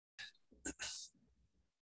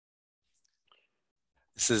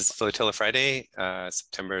This is Flotilla Friday,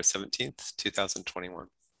 September 17th, 2021.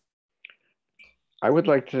 I would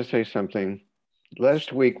like to say something.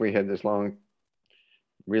 Last week we had this long,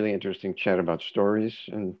 really interesting chat about stories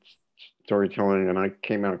and storytelling, and I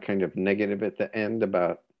came out kind of negative at the end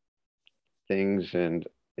about things. And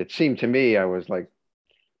it seemed to me I was like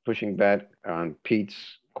pushing back on Pete's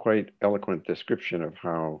quite eloquent description of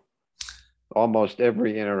how almost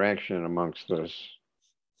every interaction amongst us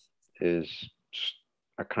is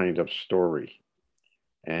a kind of story.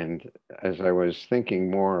 And as I was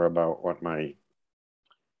thinking more about what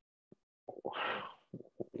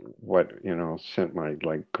sent my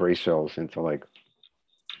like gray cells into like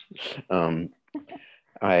um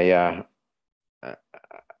I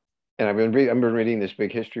and I've been reading this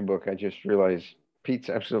big history book. I just realized Pete's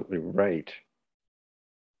absolutely right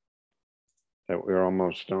that we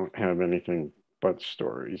almost don't have anything but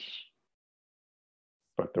stories.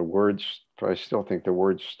 But I still think the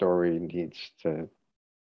word story needs to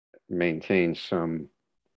maintain some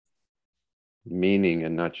meaning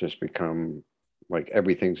and not just become like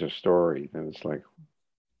everything's a story. Then it's like,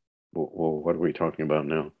 well, what are we talking about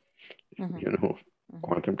now? Mm-hmm.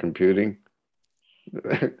 Quantum computing.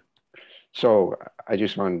 So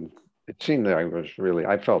it seemed that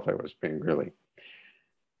I felt I was being really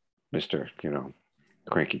Mr.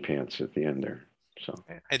 Cranky Pants at the end there. So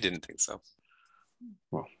I didn't think so.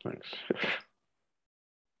 Well, thanks.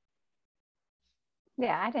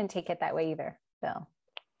 Yeah, I didn't take it that way either, Bill.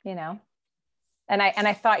 And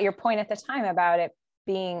I thought your point at the time about it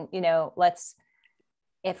being,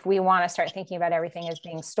 if we want to start thinking about everything as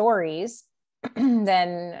being stories,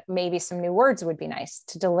 then maybe some new words would be nice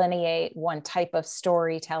to delineate one type of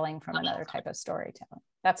storytelling from another type of storytelling.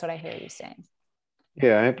 That's what I hear you saying.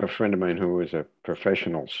 Yeah, I have a friend of mine who was a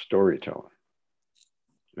professional storyteller,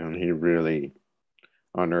 and he really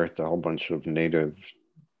unearthed a whole bunch of native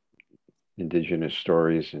indigenous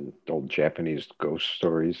stories and old Japanese ghost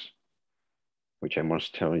stories, which I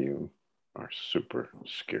must tell you are super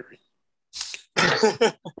scary.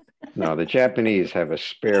 No, the Japanese have a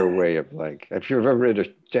spare way of like, if you've ever read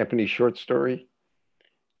a Japanese short story,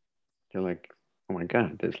 they're like, oh my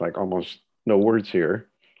God, there's like almost no words here.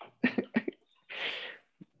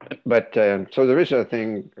 But so there is a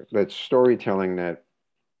thing that's storytelling that,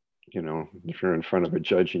 if you're in front of a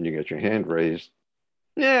judge and you get your hand raised,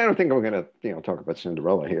 yeah, I don't think we're going to, talk about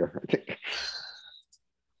Cinderella here. I think.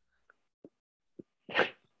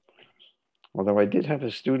 Although I did have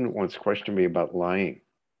a student once question me about lying.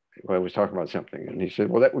 I was talking about something, and he said,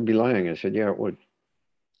 well, that would be lying. I said, yeah, it would.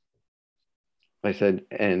 I said,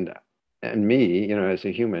 and me, as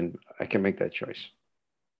a human, I can make that choice.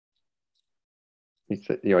 He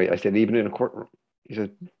said, I said, even in a courtroom. He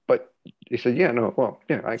said, yeah, no, well,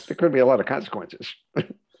 yeah, there could be a lot of consequences, but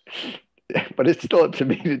it's still up to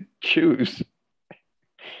me to choose.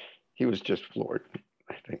 He was just floored,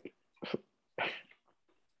 I think.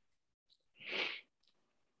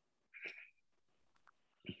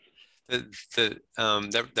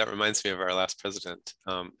 That reminds me of our last president,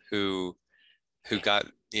 who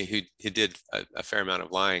did a fair amount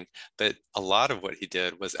of lying, but a lot of what he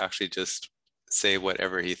did was actually just say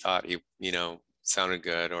whatever he thought he sounded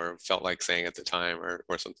good or felt like saying at the time,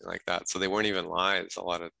 or something like that. So they weren't even lies.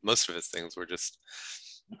 Most of his things were just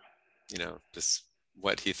just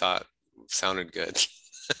what he thought sounded good.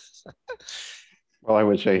 Well, I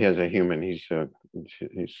would say as a human, he's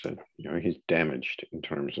damaged in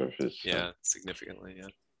terms of his significantly,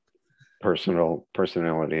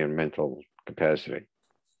 personality and mental capacity.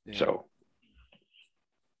 Yeah. So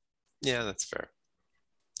yeah, that's fair.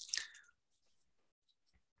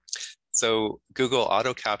 So Google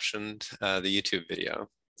auto-captioned the YouTube video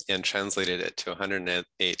and translated it to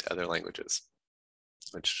 108 other languages,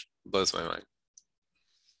 which blows my mind.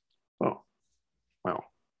 Oh, wow.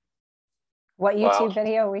 What YouTube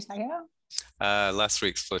video are we talking about? Last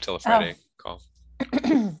week's Flotilla Friday call.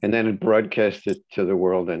 And then it broadcast it to the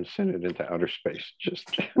world and sent it into outer space.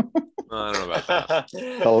 Just I don't know about that.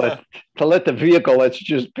 to let the vehicle that's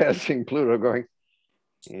just passing Pluto going,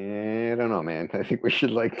 I don't know, man. I think we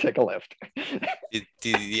should take a left.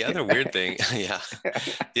 The other weird thing,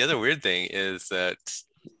 the other weird thing is that,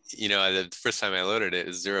 the first time I loaded it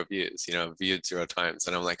is 0 views, viewed 0 times.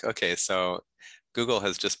 And I'm like, okay, so Google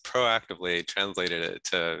has just proactively translated it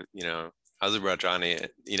to, Azerbaijani,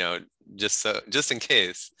 just in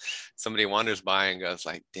case somebody wanders by and goes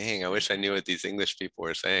like, dang, I wish I knew what these English people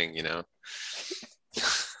were saying,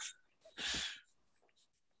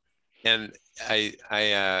 And I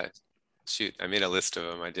made a list of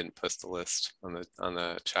them. I didn't post the list on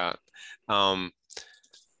the chat. I'm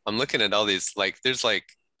looking at all these, there's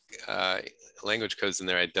language codes in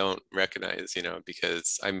there I don't recognize,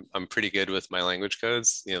 because I'm pretty good with my language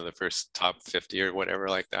codes, the first top 50 or whatever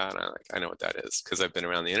like that. And I know what that is because I've been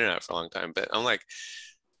around the internet for a long time, but I'm like,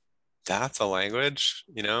 that's a language,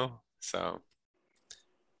 so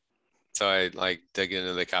I like dig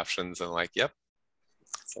into the captions and like, yep,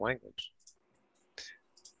 it's a language.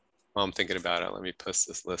 While I'm thinking about it, let me post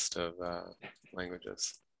this list of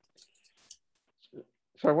languages.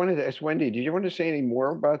 So I wanted to ask Wendy, did you want to say any more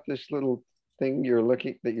about this little thing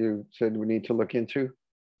that you said we need to look into?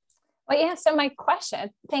 Well, yeah. So my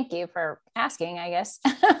question, thank you for asking, I guess.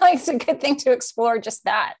 Like, it's a good thing to explore just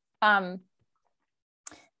that.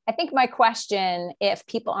 I think my question, if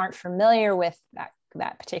people aren't familiar with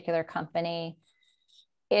that particular company,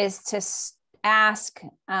 is to ask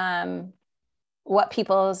what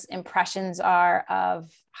people's impressions are of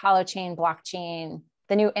holochain, blockchain,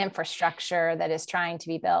 the new infrastructure that is trying to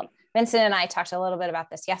be built. Vincent and I talked a little bit about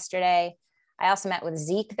this yesterday. I also met with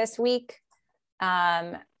Zeke this week.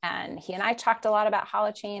 And he and I talked a lot about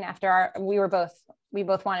holochain after we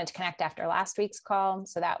both wanted to connect after last week's call.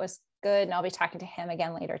 So that was good. And I'll be talking to him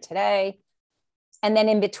again later today. And then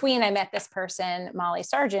in between, I met this person, Molly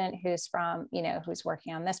Sargent, who's who's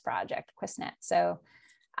working on this project, QuizNet. So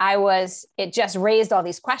it just raised all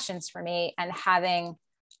these questions for me, and having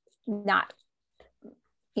not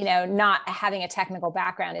having a technical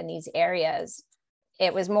background in these areas,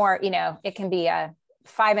 it was more, it can be a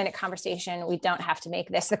 5-minute conversation. We don't have to make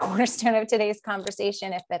this the cornerstone of today's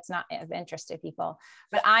conversation if that's not of interest to people.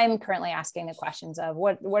 But I'm currently asking the questions of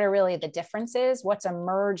what are really the differences, what's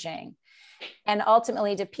emerging, and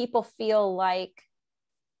ultimately, do people feel like,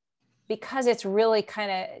 because it's really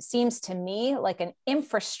kind of seems to me like a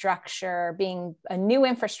new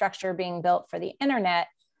infrastructure being built for the internet,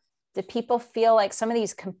 do people feel like some of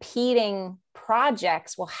these competing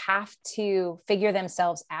projects will have to figure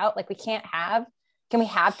themselves out? Like, can we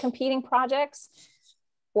have competing projects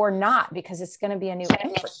or not? Because it's going to be a new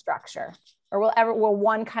infrastructure, or will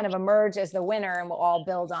one kind of emerge as the winner and we'll all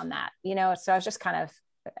build on that? So I was just kind of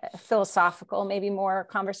a philosophical, maybe more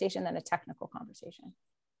conversation than a technical conversation.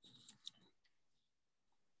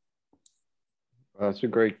 Well, that's a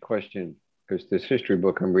great question, because this history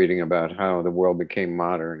book I'm reading about how the world became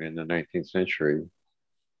modern in the 19th century.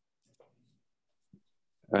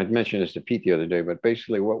 I'd mentioned this to Pete the other day, but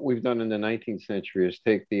basically what we've done in the 19th century is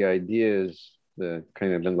take the ideas, the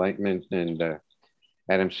kind of Enlightenment and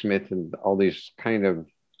Adam Smith and all these kind of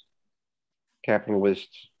capitalist,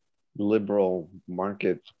 liberal,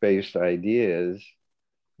 market-based ideas,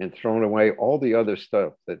 and thrown away all the other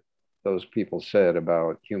stuff that those people said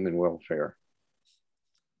about human welfare,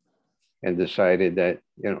 and decided that,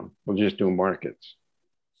 we'll just do markets.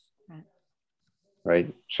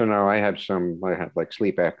 Right. So now I have like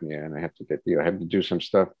sleep apnea, and I have to I have to do some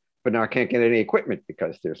stuff, but now I can't get any equipment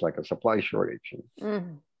because there's like a supply shortage.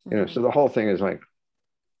 And, so the whole thing is like,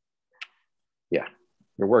 yeah,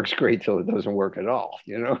 it works great till it doesn't work at all,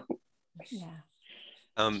 Yeah.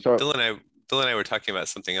 Bill and I were talking about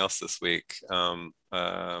something else this week,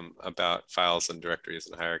 about files and directories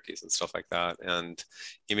and hierarchies and stuff like that. And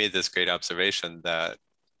he made this great observation that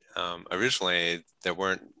originally there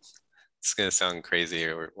weren't, it's going to sound crazy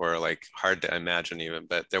or like hard to imagine even,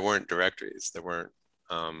 but there weren't directories. There weren't,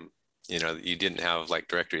 you didn't have like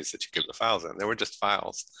directories that you could put files in. There were just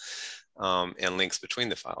files and links between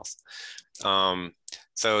the files.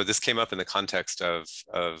 So this came up in the context of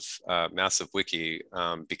Massive Wiki,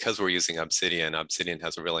 because we're using Obsidian. Obsidian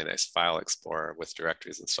has a really nice file explorer with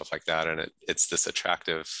directories and stuff like that. And it's this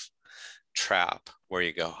attractive trap where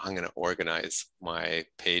you go, I'm going to organize my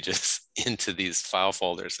pages into these file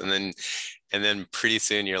folders. And then pretty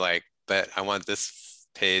soon you're like, but I want this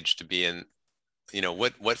page to be in,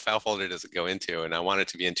 what file folder does it go into? And I want it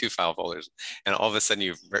to be in 2 file folders. And all of a sudden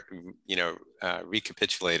you've,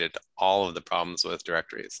 recapitulated all of the problems with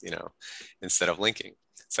directories, instead of linking.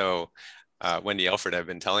 So Wendy Elford, I've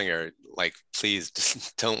been telling her, like, please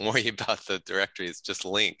just don't worry about the directories, just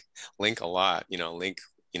link a lot, link,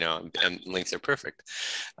 and links are perfect.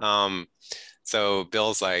 So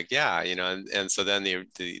Bill's like, yeah, and so then the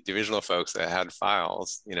original folks that had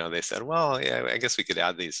files, they said, well, yeah, I guess we could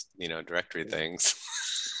add these, directory things.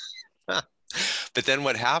 But then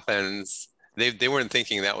what happens they weren't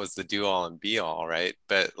thinking that was the do all and be all, right?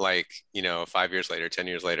 But like, 5 years later, 10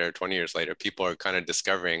 years later, 20 years later, people are kind of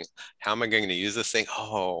discovering, how am I going to use this thing?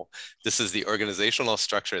 Oh, this is the organizational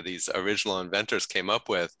structure these original inventors came up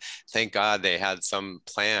with. Thank God they had some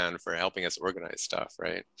plan for helping us organize stuff,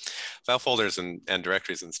 right? File folders and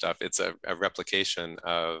directories and stuff, it's a replication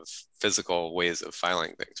of physical ways of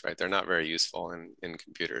filing things, right? They're not very useful in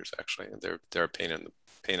computers, actually. They're a pain in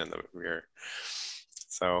the rear.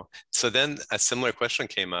 So then a similar question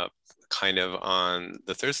came up kind of on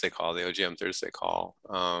the Thursday call, the OGM Thursday call.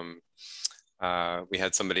 We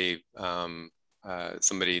had somebody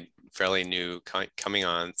fairly new coming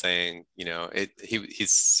on saying,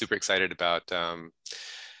 he's super excited about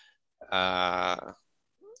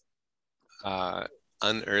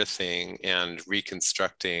unearthing and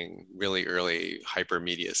reconstructing really early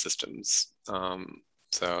hypermedia systems.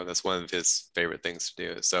 So that's one of his favorite things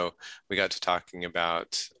to do. So we got to talking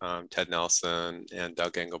about Ted Nelson and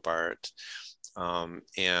Doug Engelbart,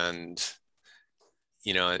 and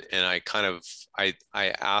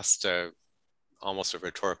I asked almost a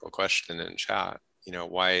rhetorical question in chat.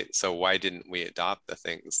 Why didn't we adopt the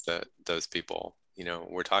things that those people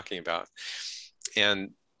were talking about? And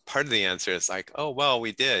part of the answer is like, oh well,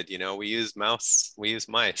 we did. We use mice. We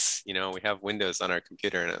have Windows on our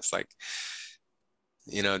computer, and it's like,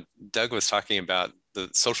 Doug was talking about the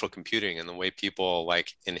social computing and the way people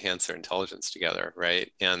like enhance their intelligence together,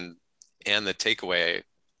 right? And the takeaway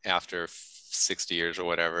after 60 years or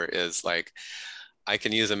whatever is like, I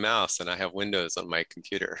can use a mouse and I have Windows on my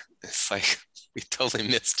computer. It's like, we totally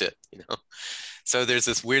missed it, So there's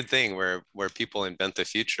this weird thing where people invent the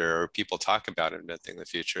future, or people talk about inventing the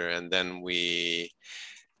future, and then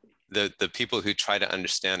the people who try to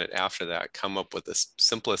understand it after that come up with the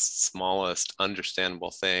simplest, smallest,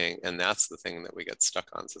 understandable thing, and that's the thing that we get stuck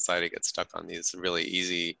on. Society gets stuck on these really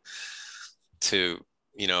easy to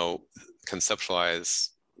conceptualize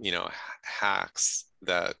hacks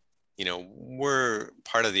that were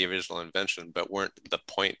part of the original invention but weren't the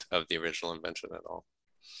point of the original invention at all.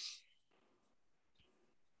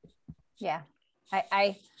 Yeah,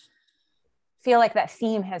 I feel like that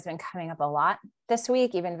theme has been coming up a lot this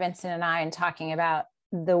week, even Vincent and I, and talking about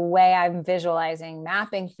the way I'm visualizing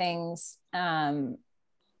mapping things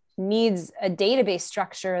needs a database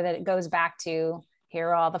structure that it goes back to, here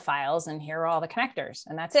are all the files and here are all the connectors,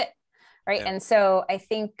 and that's it, right? Yeah. And so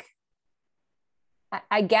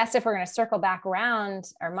I guess if we're going to circle back around,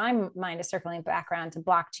 or my mind is circling back around to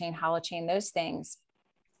blockchain, holochain, those things,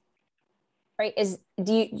 right?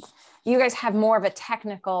 Do you guys have more of a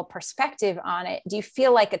technical perspective on it? Do you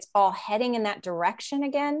feel like it's all heading in that direction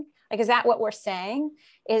again? Like, is that what we're saying?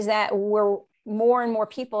 Is that more and more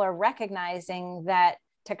people are recognizing that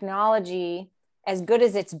technology, as good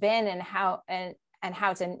as it's been and how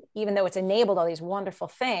it's even though it's enabled all these wonderful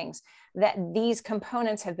things, that these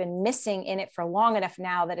components have been missing in it for long enough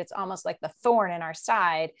now that it's almost like the thorn in our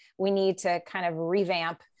side. We need to kind of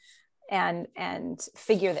revamp and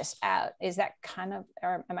figure this out. Is that kind of,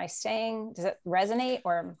 or am I saying, does it resonate?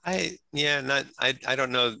 Or I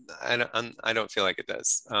don't know. I don't feel like it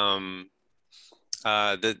does. The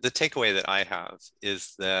takeaway that I have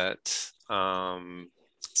is that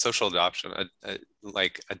social adoption,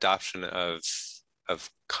 like adoption of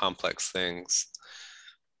complex things.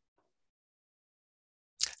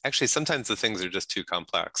 Actually, sometimes the things are just too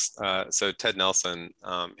complex. So Ted Nelson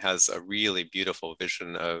has a really beautiful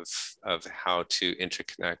vision of how to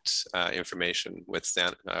interconnect information with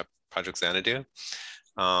Project Xanadu,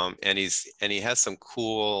 and he has some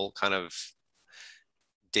cool kind of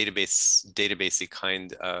databasey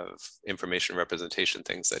kind of information representation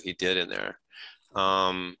things that he did in there,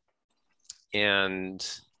 and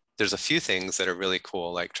there's a few things that are really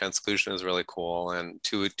cool, like transclusion is really cool, and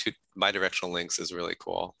two bidirectional links is really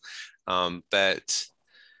cool. But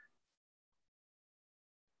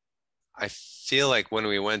I feel like when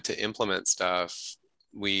we went to implement stuff,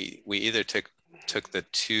 we either took the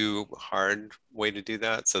too hard way to do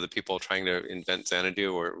that. So the people trying to invent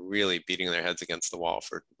Xanadu were really beating their heads against the wall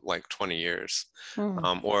for like 20 years,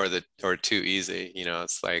 or too easy.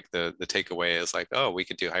 It's like the takeaway is like, oh, we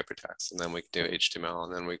could do hypertext, and then we could do HTML,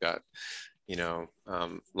 and then we got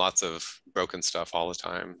lots of broken stuff all the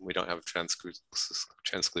time. We don't have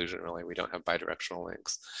transclusion really. We don't have bidirectional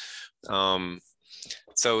links.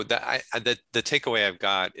 So the takeaway I've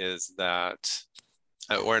got is that,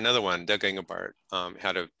 or another one, Doug Engelbart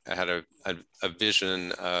had a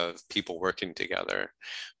vision of people working together,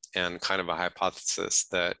 and kind of a hypothesis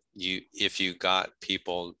that if you got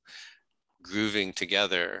people grooving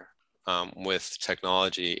together with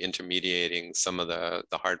technology intermediating some of the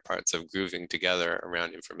hard parts of grooving together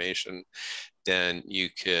around information, then you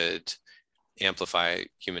could amplify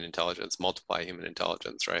human intelligence, multiply human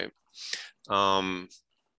intelligence, right?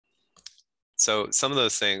 So some of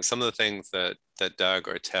those things, some of the things that Doug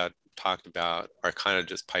or Ted talked about are kind of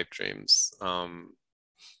just pipe dreams.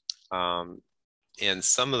 And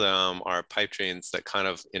some of them are pipe dreams that kind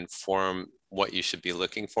of inform what you should be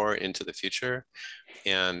looking for into the future.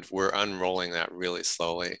 And we're unrolling that really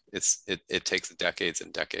slowly. It takes decades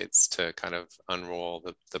and decades to kind of unroll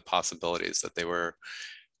the possibilities that they were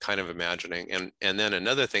kind of imagining. And then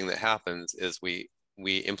another thing that happens is we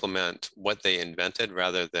implement what they invented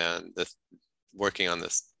rather than working on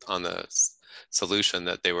the solution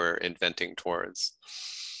that they were inventing towards.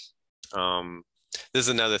 This is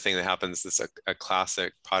another thing that happens. This is a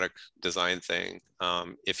classic product design thing.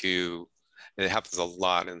 It happens a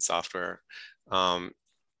lot in software.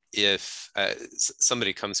 If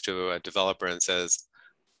somebody comes to a developer and says,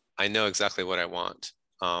 I know exactly what I want.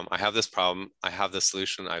 I have this problem. I have the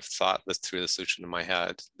solution. I've thought this through the solution in my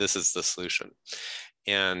head. This is the solution.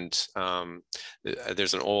 And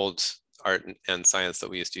there's an old art and science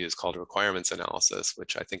that we used to use called requirements analysis,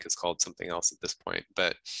 which I think is called something else at this point.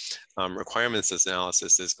 But requirements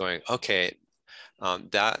analysis is going, okay,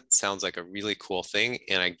 that sounds like a really cool thing,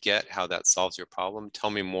 and I get how that solves your problem.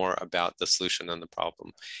 Tell me more about the solution and the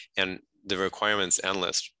problem. And the requirements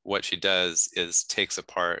analyst, what she does is takes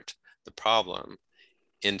apart the problem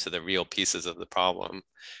into the real pieces of the problem.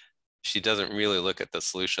 She doesn't really look at the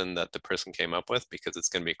solution that the person came up with because it's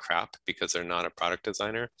going to be crap because they're not a product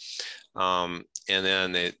designer. And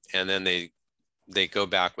then they go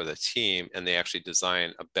back with a team and they actually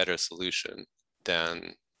design a better solution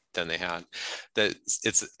than they had. That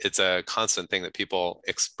it's a constant thing that people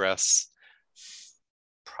express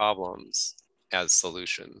problems as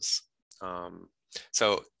solutions.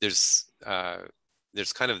 So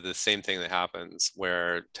there's kind of the same thing that happens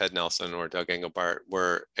where Ted Nelson or Doug Engelbart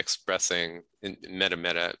were expressing in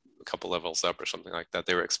meta a couple levels up or something like that.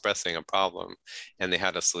 They were expressing a problem and they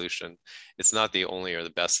had a solution. It's not the only or the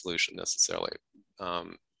best solution necessarily.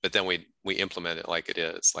 But then we implement it like it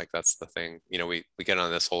is. Like that's the thing. You know, we get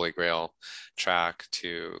on this holy grail track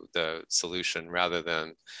to the solution rather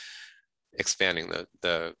than expanding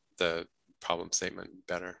the problem statement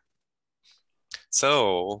better.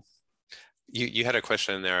 So you had a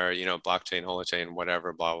question there, you know, blockchain, holochain,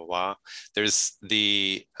 whatever, blah, blah, blah. There's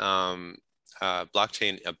the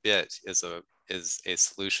blockchain a bit is a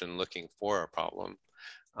solution looking for a problem.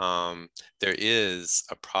 There is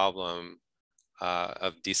a problem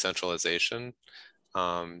of decentralization,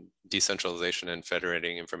 decentralization and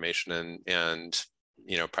federating information and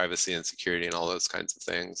you know, privacy and security and all those kinds of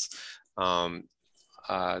things.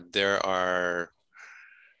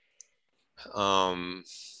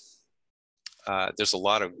 There's a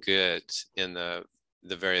lot of good in the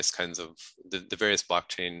various kinds of the various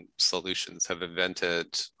blockchain solutions have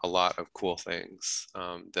invented a lot of cool things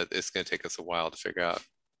that it's going to take us a while to figure out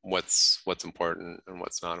what's important and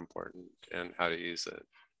what's not important and how to use it.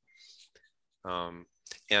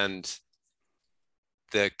 And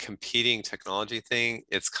the competing technology thing,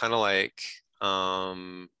 it's kind of like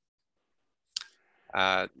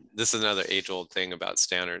this is another age-old thing about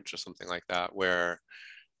standards or something like that, where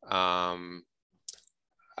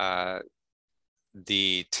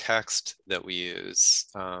the text that we use,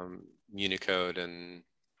 Unicode and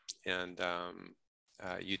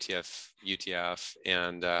UTF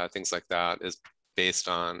and things like that, is based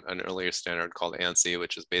on an earlier standard called ANSI,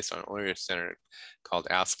 which is based on an earlier standard called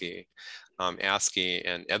ASCII. ASCII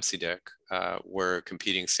and EBCDIC were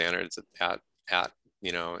competing standards at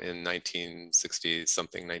you know, in 1960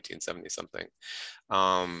 something, 1970 something.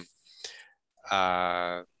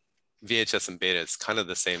 VHS and beta, it's kind of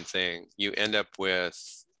the same thing. You end up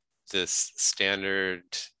with this standard,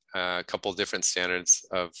 a couple different standards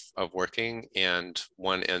of working, and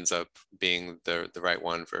one ends up being the right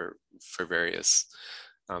one for various,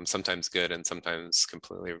 sometimes good and sometimes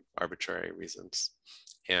completely arbitrary reasons.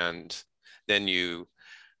 And then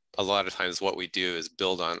a lot of times what we do is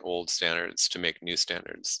build on old standards to make new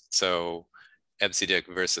standards. So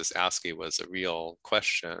EBCDIC versus ASCII was a real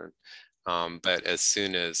question. But as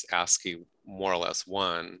soon as ASCII more or less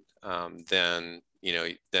won, then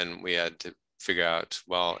we had to figure out,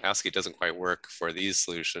 well, ASCII doesn't quite work for these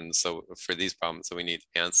solutions, so for these problems, so we need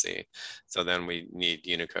ANSI. So then we need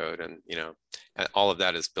Unicode, and and all of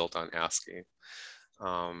that is built on ASCII.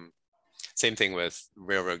 Same thing with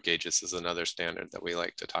railroad gauges is another standard that we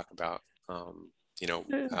like to talk about. How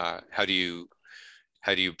do you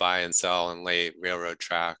buy and sell and lay railroad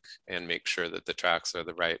track and make sure that the tracks are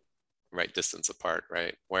the right right distance apart,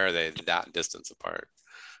 right? Where are they that distance apart?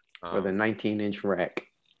 With a 19-inch rack.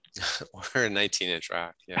 Or a 19-inch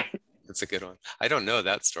rack. Yeah, that's a good one. I don't know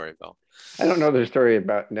that story, Bill. I don't know the story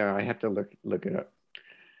about, no, I have to look it up.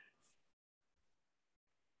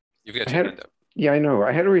 You've got your hand up. Yeah, I know.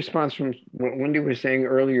 I had a response from what Wendy was saying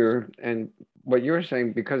earlier, and what you're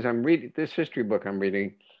saying, because I'm reading this history book I'm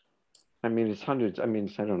reading. I mean, it's hundreds. I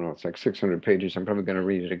mean, I don't know. It's like 600 pages. I'm probably going to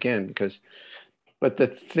read it again because, but the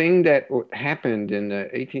thing that happened in the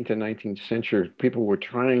 18th and 19th century, people were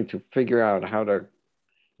trying to figure out how to, I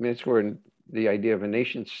mean, it's where the idea of a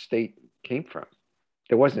nation state came from.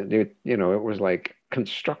 There wasn't, it was like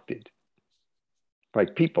constructed by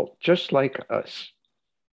people just like us,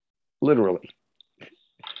 literally.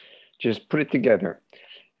 Just put it together.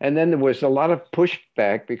 And then there was a lot of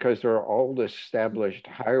pushback because there are old established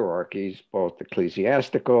hierarchies, both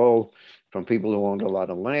ecclesiastical, from people who owned a lot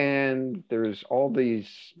of land. There's all these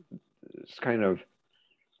kind of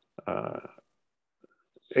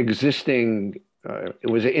existing, it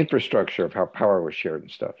was an infrastructure of how power was shared and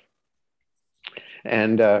stuff.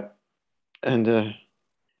 And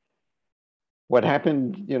what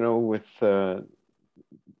happened, with the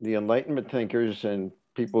Enlightenment thinkers and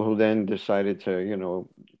people who then decided to,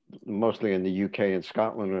 mostly in the UK and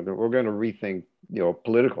Scotland, we're going to rethink,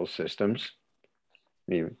 political systems.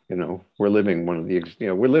 We're living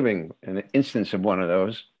we're living an instance of one of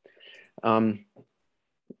those.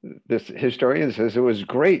 This historian says it was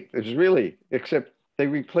great. It was really, except they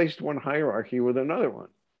replaced one hierarchy with another one.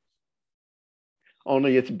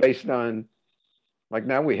 Only it's based on, like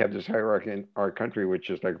now we have this hierarchy in our country, which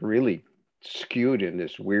is like really skewed in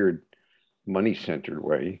this weird money-centered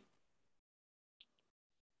way.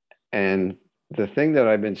 And the thing that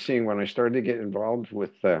I've been seeing when I started to get involved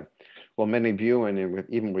with, many of you and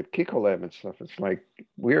even with Kiko Lab and stuff, it's like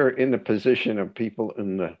we're in the position of people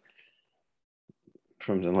from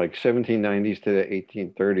the like 1790s to the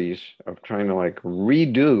 1830s of trying to like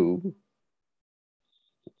redo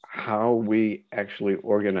how we actually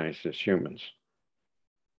organize as humans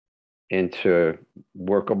into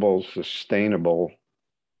workable, sustainable,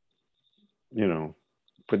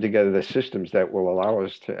 put together the systems that will allow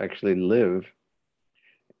us to actually live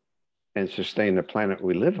and sustain the planet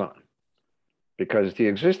we live on. Because the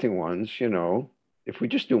existing ones, if we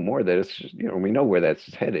just do more of that, it's just, we know where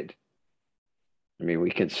that's headed. I mean, we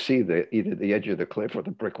can see either the edge of the cliff or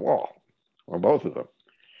the brick wall, or both of them.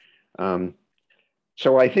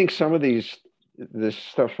 So I think some of this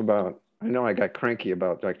stuff about, I know I got cranky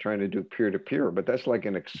about like trying to do peer-to-peer, but that's like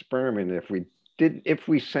an experiment. If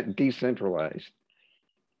we decentralized,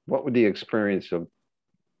 what would the experience of,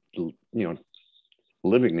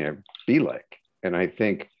 living there be like? And I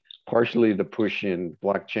think partially the push in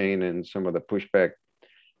blockchain and some of the pushback,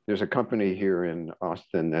 there's a company here in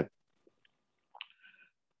Austin that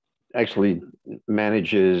actually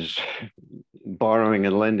manages borrowing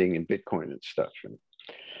and lending in Bitcoin and stuff. And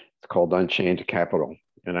it's called Unchained Capital.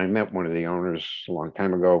 And I met one of the owners a long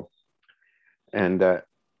time ago. And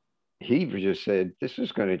he just said, this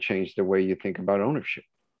is going to change the way you think about ownership.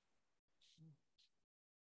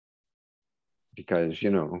 Because,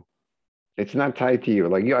 it's not tied to you.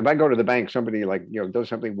 Like, if I go to the bank, somebody like, does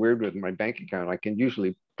something weird with my bank account, I can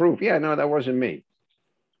usually prove, yeah, no, that wasn't me.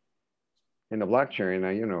 In the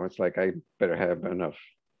blockchain, it's like I better have enough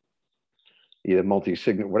either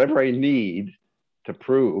multi-signet, whatever I need to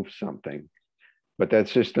prove something. But that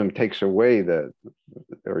system takes away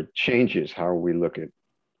or changes how we look at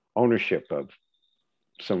ownership of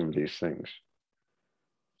some of these things.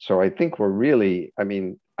 So I think we're really, I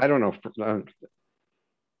don't know,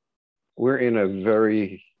 we're in a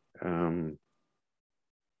very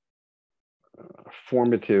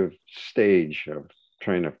formative stage of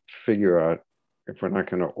trying to figure out if we're not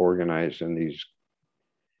going to organize in these,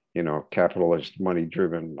 capitalist,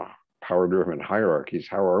 money-driven, power-driven hierarchies,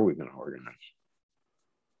 how are we going to organize?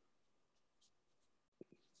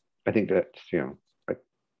 I think that's,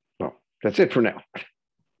 well, that's it for now.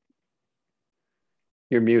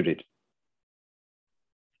 You're muted.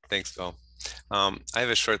 Thanks, Bill. I have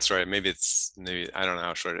a short story. Maybe I don't know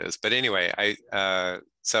how short it is, but anyway,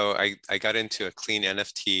 so I got into a clean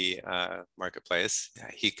NFT marketplace,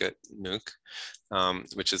 Hika Nook,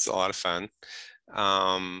 which is a lot of fun.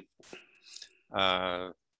 I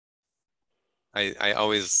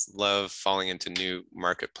always love falling into new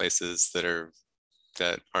marketplaces that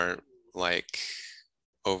aren't like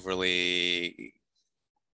overly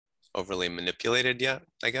manipulated yet,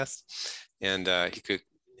 I guess. And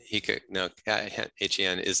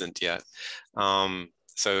HEN isn't yet.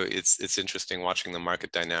 So it's interesting watching the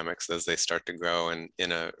market dynamics as they start to grow in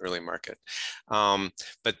an early market.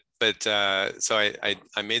 But but so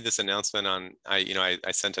I made this announcement on, I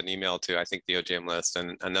sent an email to, I think, the OJM list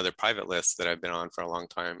and another private list that I've been on for a long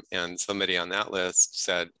time. And somebody on that list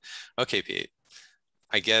said, okay, Pete,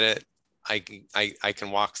 I get it. I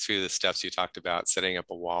can walk through the steps you talked about, setting up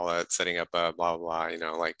a wallet, setting up a blah, blah,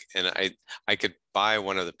 and I could buy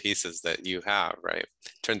one of the pieces that you have, right?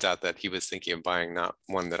 Turns out that he was thinking of buying not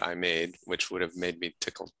one that I made, which would have made me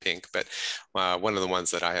tickle pink, but one of the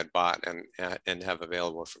ones that I had bought and have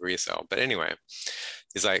available for resale. But anyway,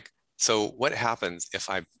 he's like, so what happens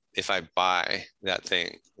if I buy that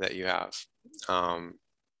thing that you have?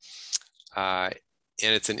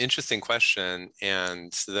 And it's an interesting question,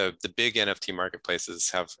 and the big NFT marketplaces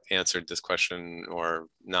have answered this question or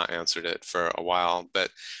not answered it for a while. But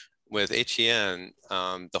with HEN,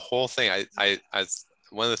 the whole thing,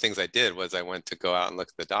 one of the things I did was I went to go out and look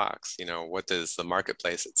at the docs. What does the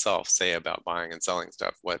marketplace itself say about buying and selling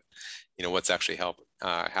stuff? What's actually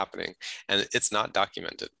happening? And it's not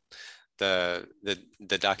documented. The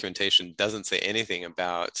documentation doesn't say anything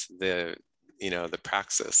about the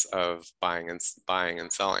praxis of buying and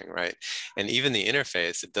selling, right? And even the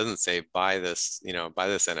interface, it doesn't say buy this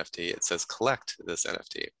NFT, it says collect this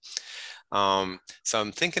NFT. So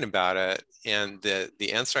I'm thinking about it, and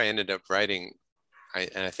the answer I ended up writing,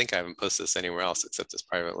 and I think I haven't posted this anywhere else except this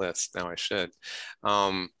private list. Now I should.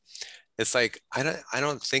 It's like, I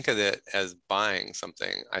don't think of it as buying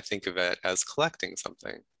something. I think of it as collecting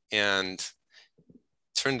something. And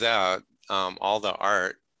turns out all the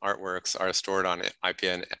artworks are stored on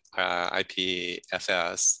IPFS.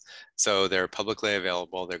 So they're publicly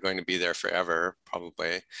available. They're going to be there forever,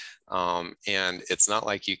 probably. And it's not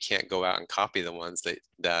like you can't go out and copy the ones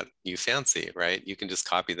that you fancy, right? You can just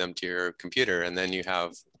copy them to your computer, and then you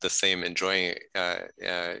have the same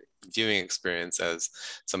viewing experience as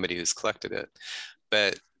somebody who's collected it.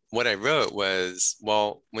 But what I wrote was,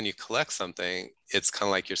 well, when you collect something, it's kind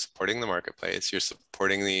of like you're supporting the marketplace, you're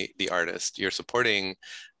supporting the artist, you're supporting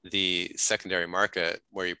the secondary market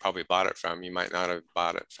where you probably bought it from. You might not have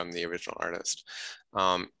bought it from the original artist.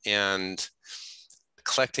 And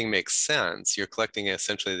collecting makes sense. You're collecting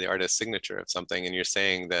essentially the artist's signature of something, and you're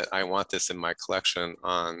saying that I want this in my collection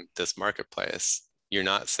on this marketplace. You're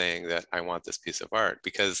not saying that I want this piece of art,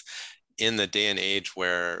 because in the day and age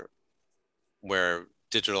where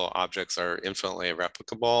digital objects are infinitely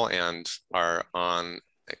replicable and are on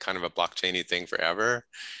a kind of a blockchainy thing forever,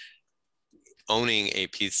 owning a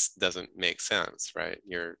piece doesn't make sense, right?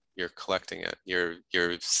 You're collecting it. You're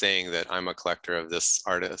saying that I'm a collector of this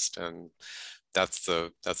artist, and that's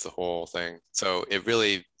the whole thing. So it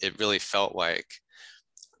really felt like,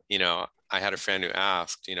 I had a friend who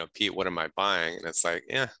asked, Pete, what am I buying? And it's like,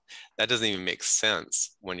 yeah, that doesn't even make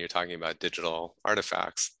sense when you're talking about digital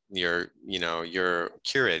artifacts. You're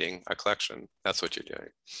curating a collection. That's what you're doing.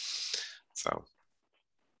 So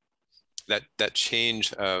that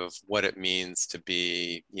change of what it means to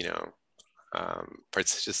be,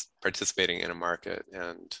 participating in a market,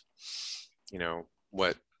 and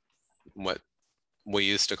what we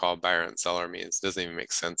used to call buyer and seller means doesn't even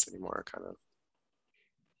make sense anymore, kind of.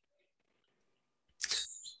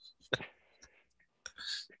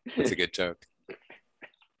 It's a good joke.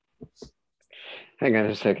 Hang on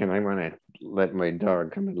a second. I want to let my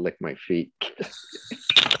dog come and lick my feet.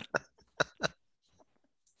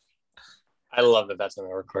 I love that that's on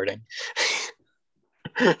the recording.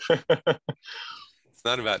 It's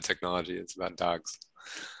not about technology, it's about dogs.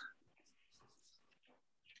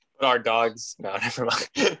 But our dogs, no, never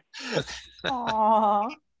mind.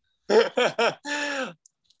 Aww.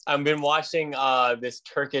 I've been watching this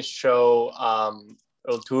Turkish show,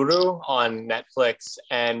 Ulturu, on Netflix,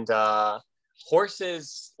 and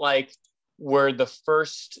horses were the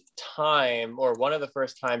first time, or one of the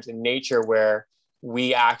first times in nature where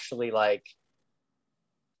we actually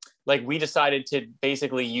we decided to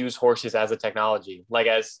basically use horses as a technology.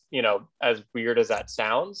 As weird as that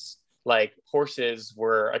sounds, horses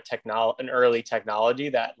were an early technology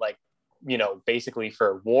that basically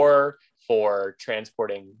for war, for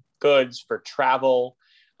transporting goods, for travel,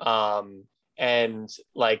 and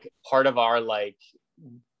part of our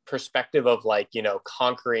perspective of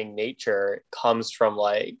conquering nature comes from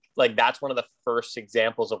that's one of the first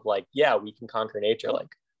examples of yeah, we can conquer nature.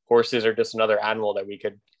 Horses are just another animal that we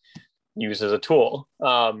could use as a tool.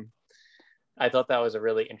 I thought that was a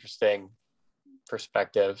really interesting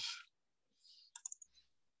perspective.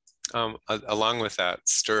 Along with that,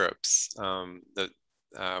 stirrups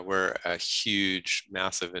were a huge,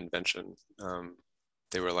 massive invention.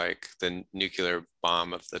 They were like the nuclear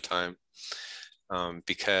bomb of the time,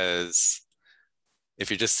 because if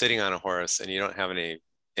you're just sitting on a horse and you don't have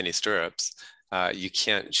any stirrups, you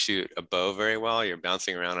can't shoot a bow very well. You're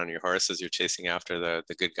bouncing around on your horse as you're chasing after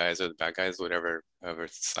the good guys or the bad guys, whatever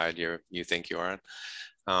side you think you are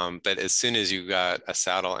on. But as soon as you got a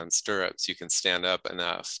saddle and stirrups, you can stand up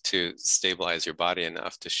enough to stabilize your body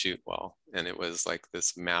enough to shoot well. And it was like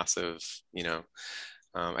this massive,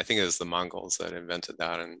 I think it was the Mongols that invented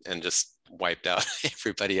that and just wiped out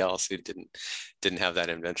everybody else who didn't have that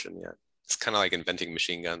invention yet. It's kind of like inventing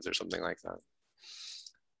machine guns or something like that.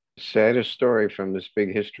 Saddest story from this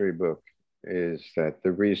big history book is that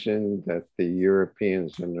the reason that the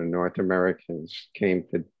Europeans and the North Americans came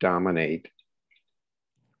to dominate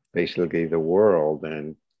basically the world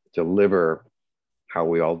and deliver how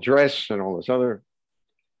we all dress and all this other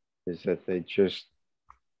is that they just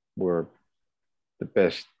were the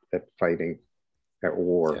best at fighting at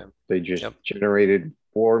war. Yeah. They just generated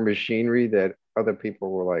war machinery that other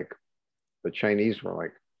people were like, the Chinese were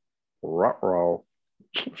like, ruh-roh.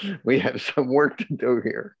 We have some work to do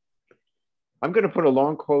here. I'm going to put a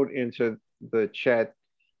long quote into the chat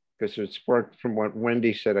because it sparked from what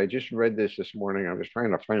Wendy said. I just read this morning. I was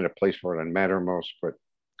trying to find a place for it on Mattermost, but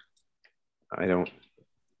I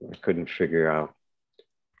couldn't figure out.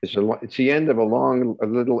 It's the end of a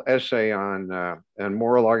little essay on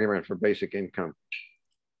moral argument for basic income.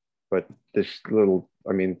 But this little,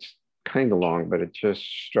 it's kind of long, but it just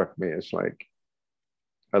struck me as like,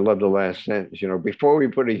 I love the last sentence. Before we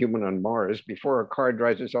put a human on Mars, before a car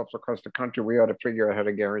drives itself across the country, we ought to figure out how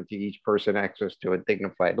to guarantee each person access to a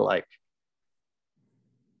dignified life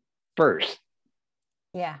first.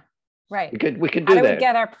 Yeah, right. We could do that. How do we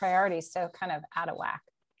get our priorities so kind of out of whack?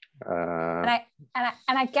 And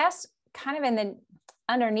I guess kind of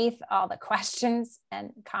underneath all the questions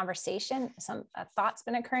and conversation, some thoughts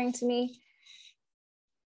been occurring to me.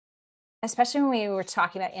 Especially when we were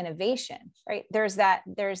talking about innovation, right? There's that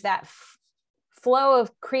flow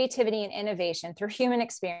of creativity and innovation through human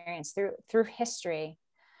experience, through history.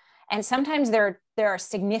 And sometimes there are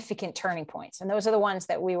significant turning points. And those are the ones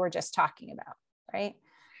that we were just talking about, right?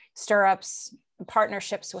 Stirrups,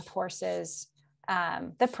 partnerships with horses,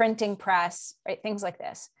 the printing press, right? Things like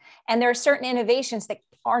this. And there are certain innovations that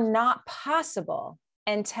are not possible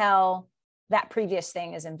until that previous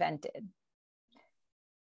thing is invented.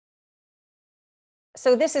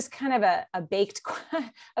 So this is kind of a big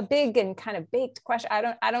and kind of baked question.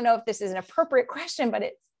 I don't know if this is an appropriate question, but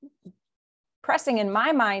it's pressing in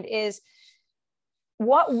my mind is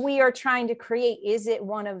what we are trying to create. Is it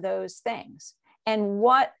one of those things?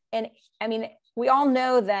 We all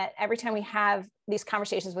know that every time we have these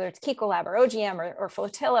conversations, whether it's Kecolab or OGM or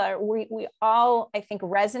Flotilla, we all, I think,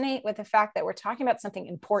 resonate with the fact that we're talking about something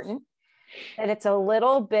important, that it's a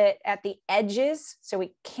little bit at the edges, so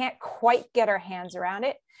we can't quite get our hands around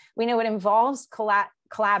it. We know it involves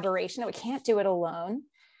collaboration, that we can't do it alone,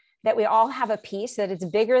 that we all have a piece, that it's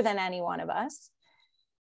bigger than any one of us.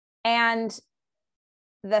 And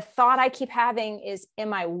the thought I keep having is,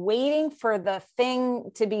 am I waiting for the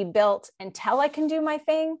thing to be built until I can do my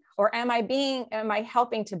thing? Or am I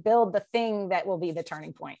helping to build the thing that will be the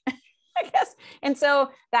turning point? I guess. And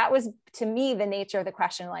so that was, to me, the nature of the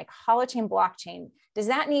question, like holochain, blockchain, does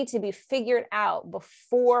that need to be figured out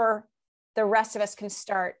before the rest of us can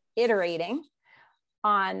start iterating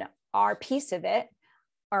on our piece of it?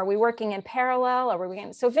 Are we working in parallel?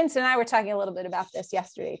 So Vince and I were talking a little bit about this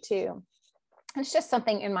yesterday too. And it's just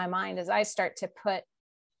something in my mind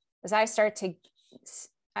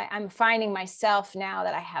I'm finding myself, now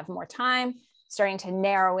that I have more time, starting to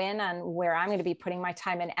narrow in on where I'm going to be putting my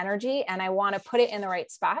time and energy. And I want to put it in the right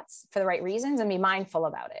spots for the right reasons and be mindful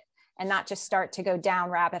about it, and not just start to go down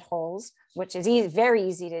rabbit holes, which is very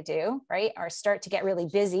easy to do, right? Or start to get really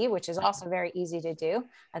busy, which is also very easy to do.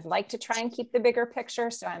 I'd like to try and keep the bigger picture.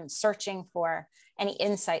 So I'm searching for any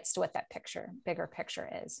insights to what that bigger picture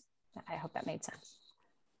is. I hope that made sense.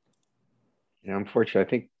 Yeah,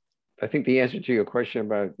 unfortunately, I think the answer to your question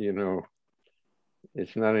about,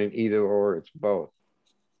 it's not an either or, it's both.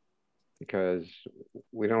 Because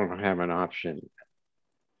we don't have an option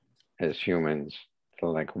as humans to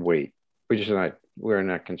like wait. We're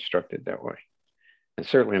not constructed that way. And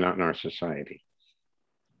certainly not in our society.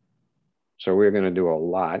 So we're going to do a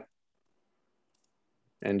lot.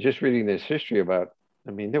 And just reading this history about,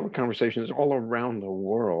 there were conversations all around the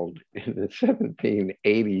world in the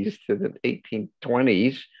 1780s to the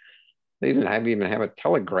 1820s. They didn't even have a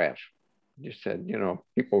telegraph. You said,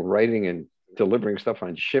 people writing and delivering stuff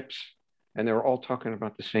on ships, and they were all talking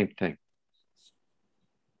about the same thing.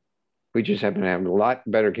 We just happen to have a lot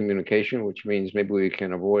better communication, which means maybe we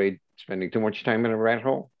can avoid spending too much time in a rat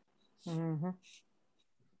hole. Mm-hmm.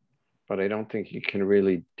 But I don't think you can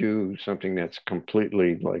really do something that's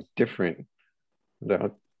completely like different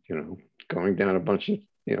without, going down a bunch of,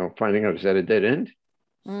 finding out, is that a dead end?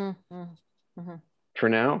 Mm-hmm. Mm-hmm. For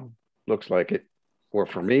now, looks like it. Or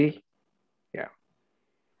for me, yeah.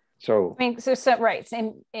 So, I mean, so right.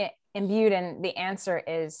 Imbued, and the answer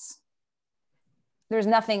is there's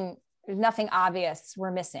nothing obvious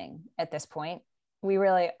we're missing at this point. We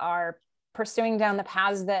really are pursuing down the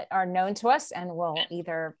paths that are known to us, and will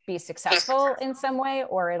either be successful in some way,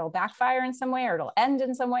 or it'll backfire in some way, or it'll end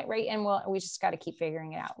in some way, right? And we just got to keep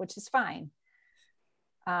figuring it out, which is fine.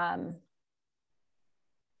 I'm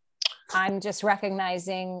just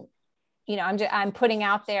recognizing, I'm putting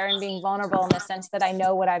out there and being vulnerable in the sense that I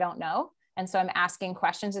know what I don't know. And so I'm asking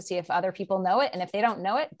questions to see if other people know it. And if they don't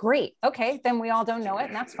know it, great. Okay, then we all don't know it,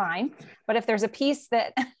 and that's fine. But if there's a piece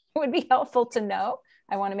that would be helpful to know,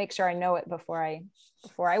 I want to make sure I know it before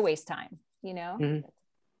I waste time, mhm.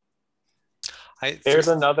 There's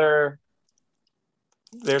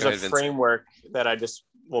a framework that I just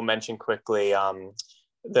will mention quickly.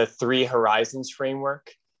 The 3 Horizons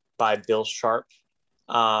framework by Bill Sharp.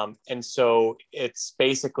 And so it's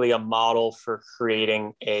basically a model for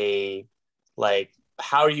creating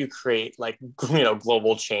how do you create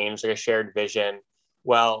global change, like a shared vision?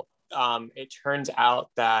 Well, it turns out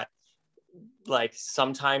that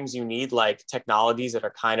sometimes you need technologies that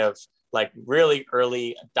are kind of really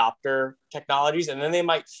early adopter technologies, and then they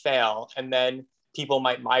might fail, and then people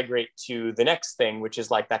might migrate to the next thing, which is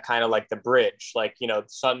that kind of the bridge.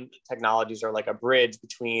 Some technologies are a bridge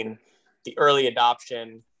between the early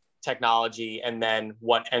adoption technology and then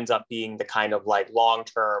what ends up being the kind of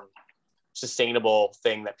long-term sustainable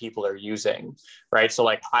thing that people are using, right? So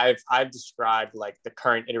I've described the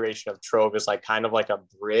current iteration of Trove as kind of a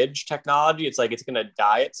bridge technology. It's it's going to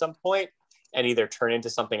die at some point and either turn into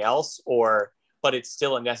something else, but it's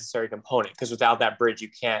still a necessary component, because without that bridge you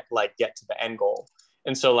can't get to the end goal.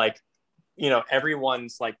 And so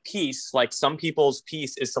everyone's piece, some people's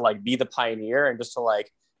piece is to be the pioneer and just to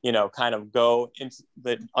kind of go into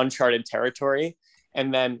the uncharted territory,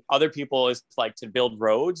 and then other people is to build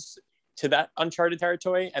roads to that uncharted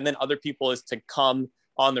territory, and then other people is to come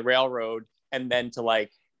on the railroad and then to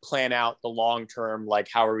plan out the long term,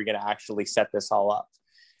 how are we going to actually set this all up.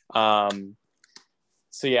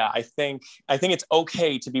 So yeah, I think it's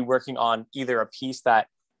okay to be working on either a piece that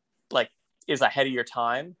is ahead of your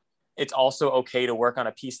time. It's also okay to work on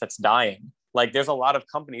a piece that's dying. There's a lot of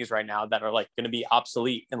companies right now that are going to be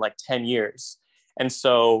obsolete in 10 years. And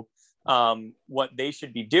so what they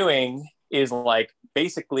should be doing is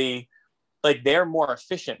basically they're more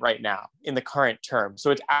efficient right now in the current term. So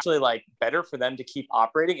it's actually better for them to keep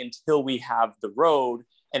operating until we have the road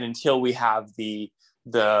and until we have the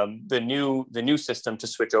new system to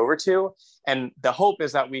switch over to. And the hope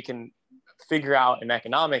is that we can figure out an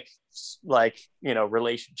economic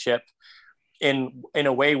relationship in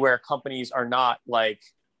a way where companies are not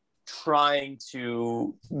trying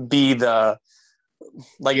to be the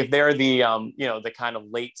if they're the the kind of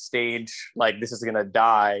late stage this is going to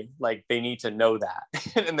die, they need to know that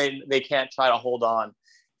and they can't try to hold on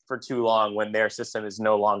for too long when their system is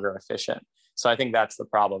no longer efficient. So I think that's the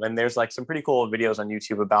problem. And there's some pretty cool videos on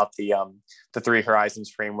YouTube about the 3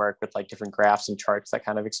 Horizons framework with different graphs and charts that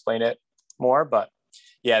kind of explain it more. But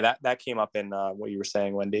yeah, that came up in what you were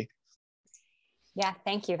saying, Wendy. Yeah,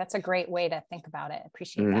 thank you. That's a great way to think about it.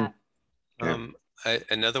 Appreciate Mhm. that.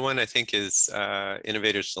 Another one I think is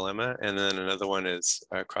Innovator's Dilemma, and then another one is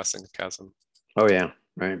Crossing the Chasm. Oh yeah,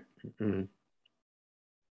 right. Mhm.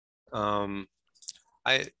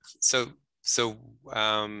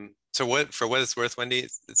 So what, for what it's worth, Wendy,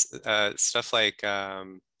 it's stuff like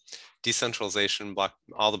decentralization,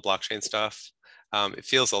 all the blockchain stuff. It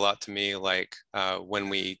feels a lot to me like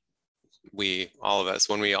when all of us,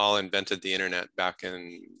 when we all invented the internet back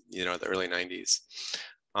in the early 90s.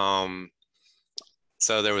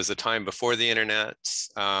 So there was a time before the internet.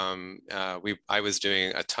 I was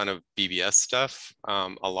doing a ton of BBS stuff. A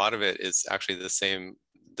lot of it is actually the same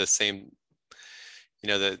the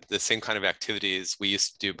same kind of activities we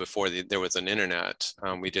used to do before there was an internet.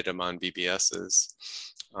 We did them on BBSs.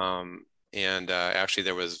 And actually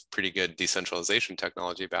there was pretty good decentralization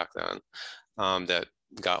technology back then that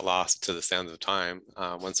got lost to the sands of time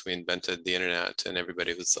once we invented the internet and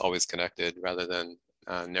everybody was always connected rather than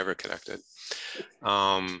never connected.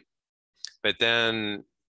 But then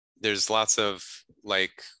there's lots of trying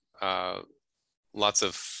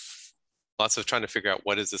to figure out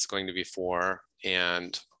what is this going to be for,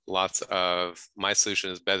 and lots of my solution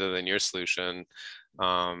is better than your solution,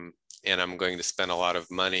 and I'm going to spend a lot of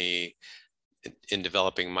money in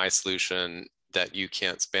developing my solution that you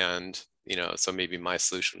can't spend, so maybe my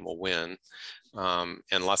solution will win.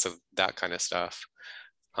 and lots of that kind of stuff.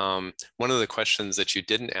 One of the questions that you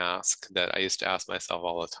didn't ask that I used to ask myself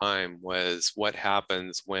all the time was, what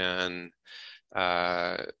happens when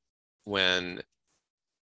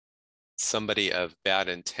somebody of bad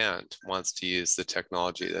intent wants to use the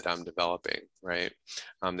technology that I'm developing, right?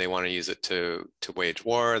 They want to use it to wage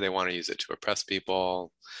war. They want to use it to oppress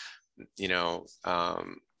people. You know,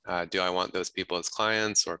 do I want those people as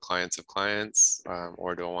clients or clients of clients,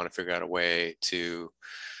 or do I want to figure out a way to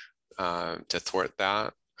thwart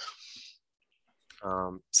that?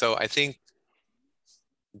 So I think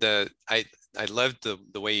I loved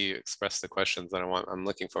the way you expressed the questions, and I'm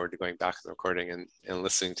looking forward to going back to the recording and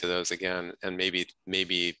listening to those again, and maybe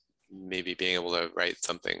being able to write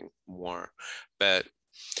something more. But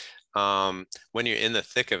when you're in the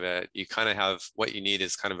thick of it, you kind of have, what you need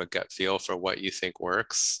is kind of a gut feel for what you think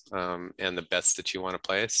works, and the bets that you want to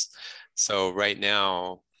place. So right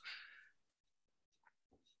now,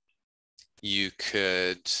 you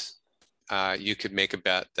could make a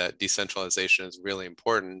bet that decentralization is really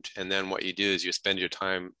important. And then what you do is you spend your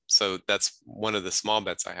time. So that's one of the small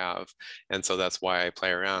bets I have. And so that's why I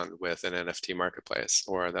play around with an NFT marketplace,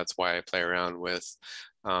 or that's why I play around with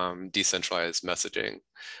decentralized messaging,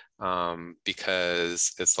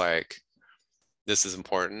 because it's like, this is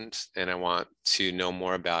important and I want to know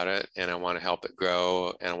more about it, and I want to help it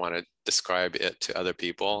grow, and I want to describe it to other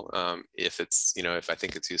people, if it's, if I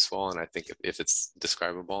think it's useful, and I think if it's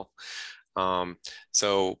describable.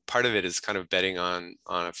 So part of it is kind of betting on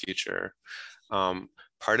a future.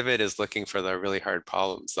 Part of it is looking for the really hard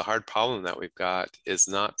problems. The hard problem that we've got is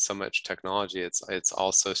not so much technology, it's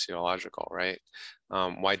all sociological, right?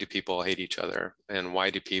 Why do people hate each other? And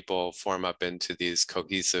why do people form up into these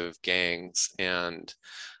cohesive gangs? And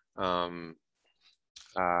why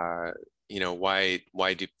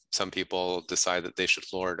do some people decide that they should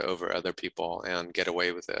lord over other people and get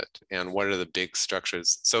away with it? And what are the big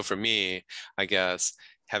structures? So for me, I guess,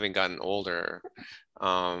 having gotten older,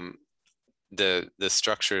 the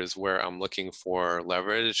structures where I'm looking for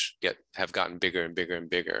leverage have gotten bigger and bigger and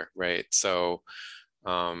bigger, right? So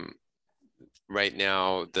right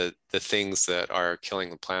now, the things that are killing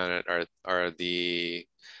the planet are the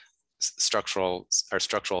structural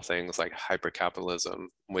things like hypercapitalism,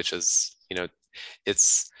 which is,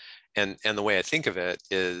 it's, and the way I think of it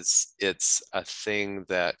is, it's a thing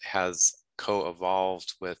that has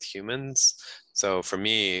co-evolved with humans. So for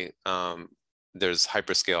me, there's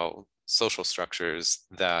hyperscale social structures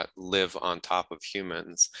that live on top of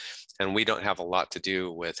humans, and we don't have a lot to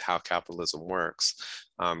do with how capitalism works.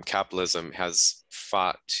 Capitalism has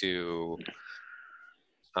fought to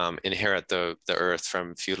inherit the earth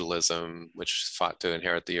from feudalism, which fought to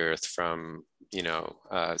inherit the earth from,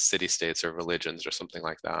 city states or religions or something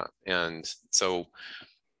like that. And so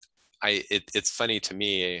it's funny to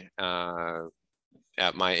me,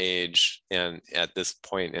 at my age and at this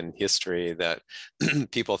point in history, that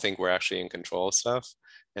people think we're actually in control of stuff,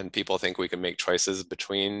 and people think we can make choices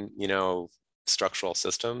between, structural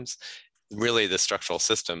systems. Really, the structural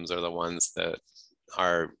systems are the ones that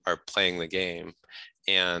are playing the game,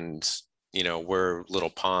 and we're little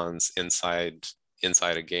pawns inside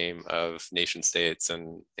a game of nation states,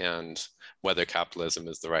 and whether capitalism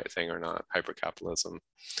is the right thing or not, hypercapitalism.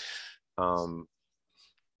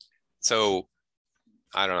 So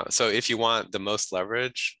I don't know. So if you want the most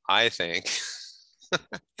leverage, I think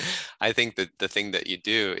I think that the thing that you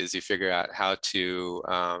do is you figure out how to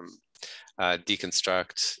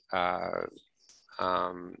deconstruct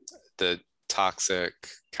the toxic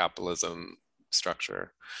capitalism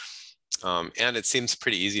structure. And it seems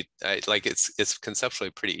pretty easy. It's conceptually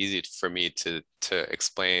pretty easy for me to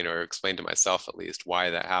explain to myself, at least, why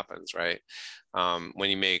that happens, right? When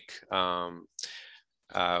you make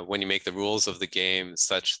the rules of the game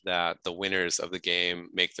such that the winners of the game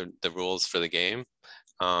make the rules for the game,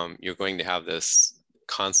 you're going to have this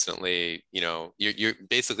constantly, you're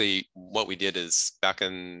basically, what we did is back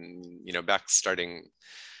starting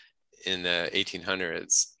in the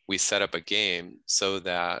 1800s, we set up a game so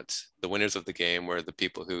that the winners of the game were the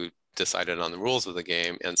people who decided on the rules of the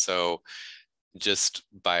game. And so just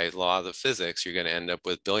by law of physics, you're going to end up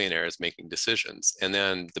with billionaires making decisions. And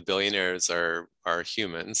then the billionaires are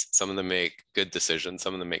humans. Some of them make good decisions,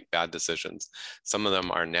 some of them make bad decisions. Some of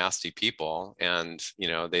them are nasty people, and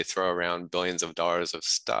they throw around billions of dollars of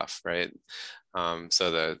stuff, right?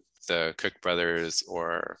 So the Cook brothers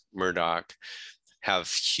or Murdoch have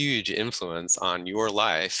huge influence on your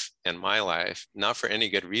life and my life, not for any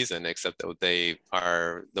good reason, except that they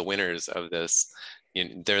are the winners of this.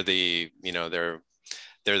 They're the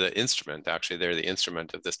instrument. Actually, they're the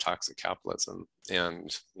instrument of this toxic capitalism.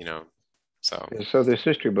 And So So this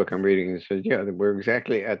history book I'm reading says, yeah, we're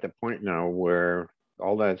exactly at the point now where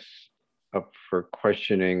all that's up for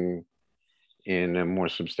questioning in a more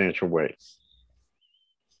substantial way.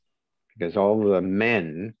 Because all the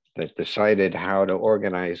men that decided how to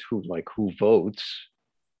organize who votes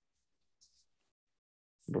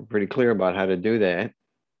were pretty clear about how to do that,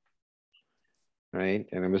 right?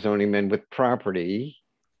 And it was only men with property.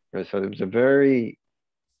 So it was a very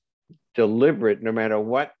deliberate, no matter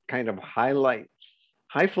what kind of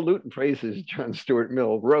highfalutin phrases John Stuart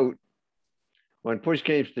Mill wrote, when push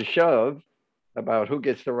came to shove about who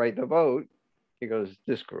gets the right to vote, he goes,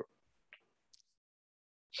 this group.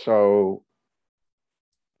 So,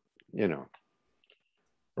 you know,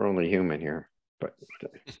 we're only human here, but.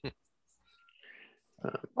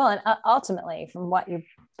 Well, and ultimately, from what you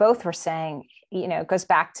both were saying, you know, it goes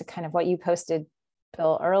back to kind of what you posted,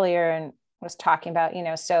 Bill, earlier, and was talking about, you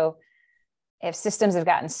know, so if systems have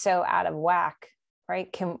gotten so out of whack,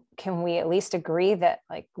 right, can we at least agree that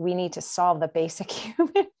like we need to solve the basic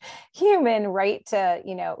human right to,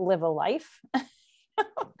 you know, live a life?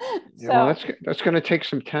 So well, that's going to take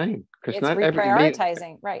some time, because not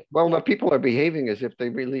reprioritizing, right? Well, the people are behaving as if they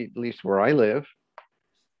really, at least where I live,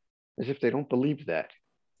 as if they don't believe that.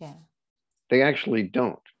 Yeah. They actually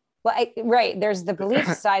don't. Well, right. There's the belief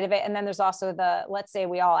side of it. And then there's also let's say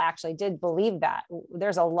we all actually did believe that.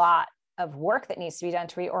 There's a lot of work that needs to be done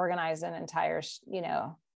to reorganize an entire, you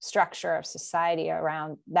know, structure of society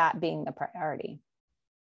around that being the priority.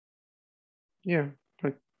 Yeah.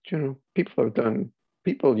 But, you know,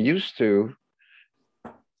 people used to, I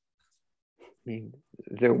mean,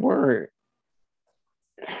 there were,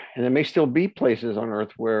 and there may still be places on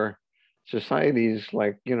Earth where societies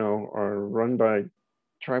like, you know, are run by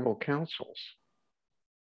tribal councils,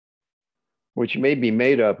 which may be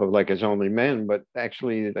made up of like it's only men, but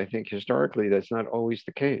actually I think historically that's not always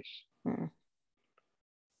the case. You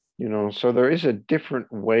know, so there is a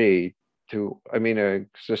different way to, I mean, a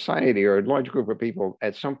society or a large group of people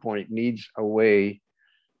at some point needs a way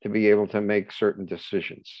to be able to make certain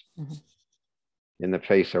decisions in the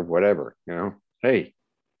face of whatever, you know. Hey,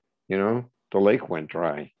 you know, the lake went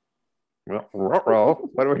dry. Well, what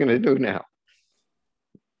are we going to do now?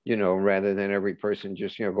 You know, rather than every person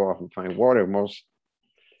just, you know, go off and find water. I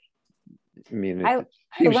mean, it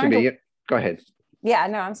seems to be, go ahead. Yeah,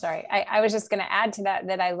 no, I'm sorry. I was just going to add to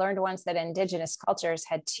that I learned once that indigenous cultures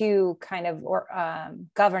had two kind of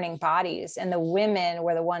governing bodies, and the women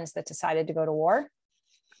were the ones that decided to go to war,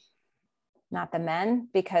 not the men,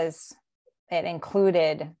 because it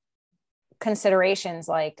included considerations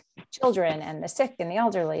like children and the sick and the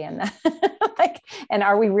elderly and the like, and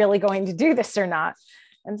are we really going to do this or not?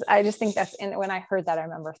 And I just think and when I heard that, I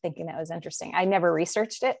remember thinking that was interesting. I never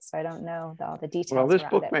researched it, so I don't know all the details. Well, this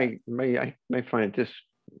book I may find this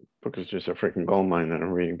book is just a freaking gold mine that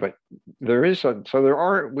I'm reading, but there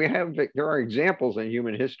are examples in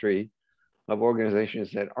human history of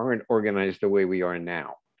organizations that aren't organized the way we are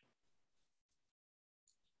now.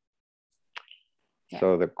 Yeah.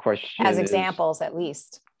 So the question as examples, at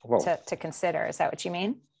least, to consider. Is that what you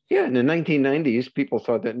mean? Yeah, in the 1990s, people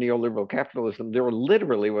thought that neoliberal capitalism, there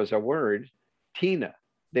literally was a word, TINA,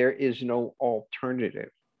 there is no alternative.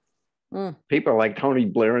 People like Tony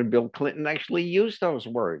Blair and Bill Clinton actually used those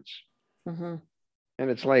words. And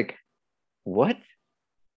it's like, what?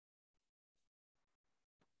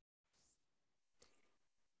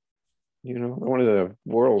 You know, one of the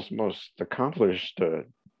world's most accomplished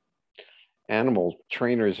animal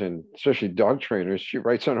trainers, and especially dog trainers, she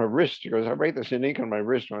writes on her wrist, she goes, I write this in ink on my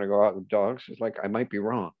wrist when I go out with dogs. It's like, I might be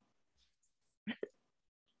wrong.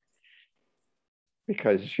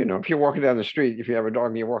 Because, you know, if you're walking down the street, if you have a dog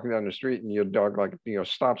and you're walking down the street and your dog, like, you know,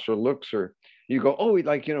 stops or looks, or you go, oh,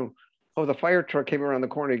 like, you know, oh, the fire truck came around the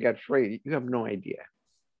corner, you got frayed. You have no idea.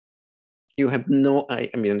 You have no, I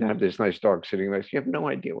mean, I have this nice dog sitting there. You have no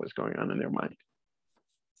idea what's going on in their mind.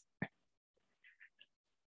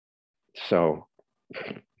 So,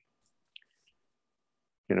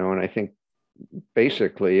 you know, and I think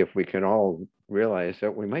basically if we can all realize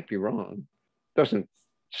that we might be wrong, doesn't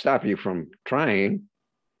stop you from trying,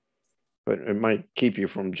 but it might keep you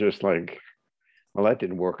from just like, well, that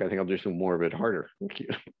didn't work. I think I'll just do more of it harder.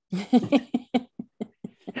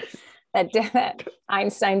 that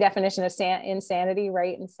Einstein definition of insanity,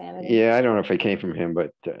 right? Insanity. Yeah, I don't know if it came from him,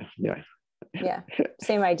 but yeah. Yeah,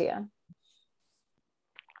 same idea.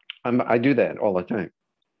 I do that all the time.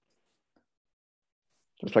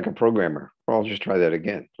 It's like a programmer. Well, I'll just try that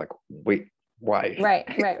again. Like, wait, why? Right.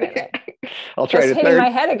 I'll try it. Hitting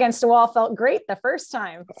my head against a wall felt great the first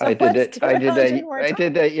time. So I did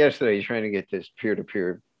that yesterday, trying to get this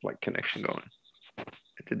peer-to-peer like connection going. I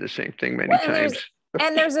did the same thing many Well, times.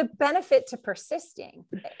 And there's a benefit to persisting.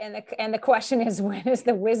 And the question is, when is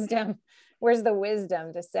the wisdom? Where's the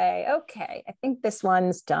wisdom to say, okay, I think this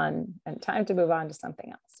one's done and time to move on to something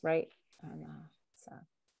else, right? So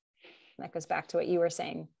that goes back to what you were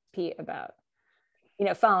saying, Pete, about,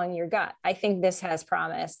 following your gut. I think this has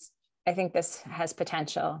promise. I think this has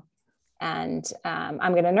potential, and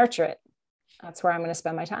I'm going to nurture it. That's where I'm going to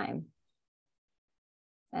spend my time.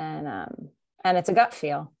 And it's a gut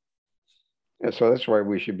feel. Yeah, so that's why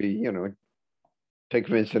we should be, take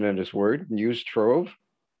Vincent at his word and use Trove.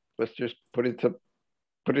 Let's just put it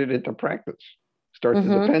into practice. Start to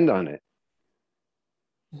depend on it.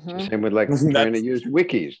 Same with trying to use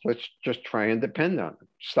wikis. Let's just try and depend on it.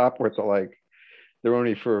 Stop with they're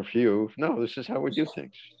only for a few. No, this is how we do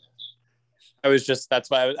things.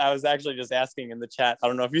 That's why I was actually just asking in the chat. I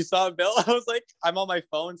don't know if you saw it, Bill. I was like, I'm on my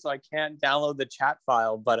phone, so I can't download the chat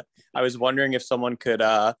file, but I was wondering if someone could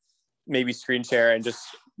maybe screen share and just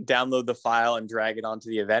download the file and drag it onto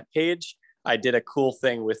the event page. I did a cool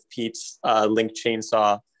thing with Pete's link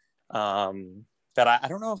chainsaw that I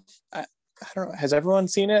don't know if I don't know. Has everyone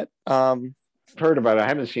seen it? Heard about it. I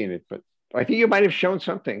haven't seen it, but I think you might have shown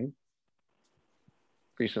something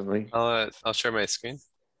recently. I'll share my screen.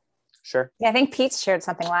 Sure. Yeah, I think Pete shared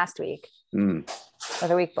something last week or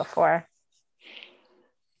the week before.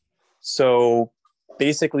 So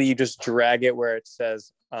basically, you just drag it where it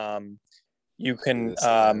says you can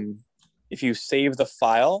if you save the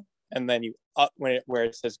file and then you where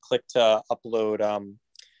it says click to upload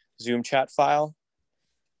Zoom chat file.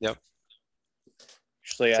 Yep.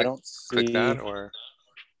 Actually, I don't see. Click that or.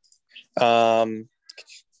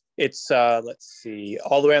 It's let's see,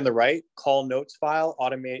 all the way on the right, call notes file,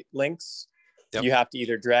 automate links. Yep. You have to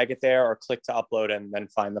either drag it there or click to upload and then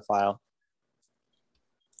find the file.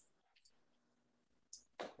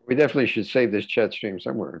 We definitely should save this chat stream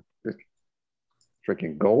somewhere. It's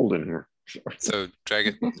freaking gold in here. So drag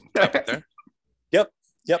it, drop it there. Yep.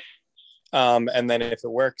 And then if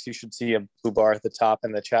it works, you should see a blue bar at the top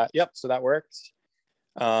in the chat. Yep, so that works.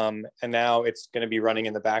 And now it's going to be running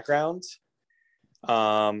in the background.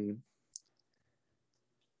 And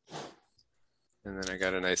then I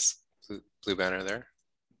got a nice blue banner there.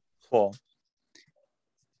 Cool.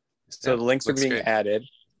 So the links are being added.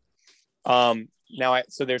 Now,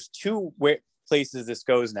 so there's two places this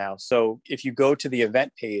goes now. So if you go to the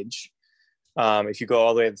event page, if you go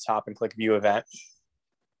all the way to the top and click view event,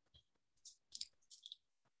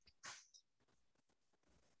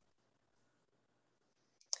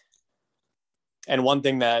 and one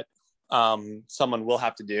thing that someone will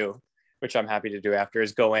have to do, which I'm happy to do after,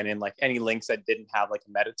 is go in and any links that didn't have a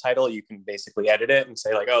meta title, you can basically edit it and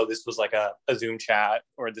say oh, this was a Zoom chat,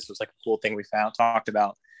 or this was a cool thing we talked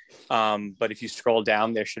about. But if you scroll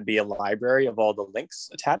down, there should be a library of all the links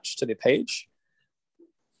attached to the page.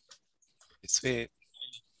 Sweet.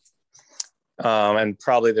 And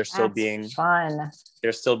probably they're still fun.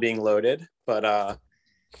 They're still being loaded, but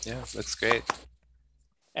yeah, that's great.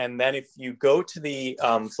 And then if you go to the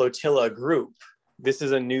Flotilla group, this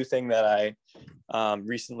is a new thing that I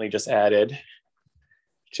recently just added,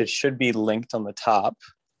 which it should be linked on the top.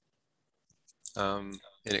 In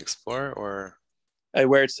Explorer or?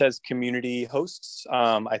 Where it says community hosts.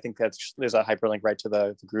 I think there's a hyperlink right to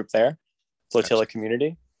the group there, Flotilla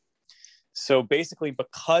community. So basically,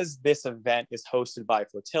 because this event is hosted by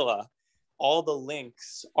Flotilla, all the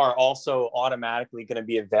links are also automatically going to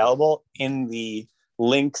be available in the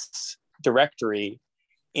links directory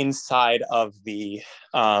inside of the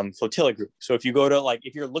Flotilla group. So if you go to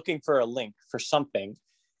if you're looking for a link for something,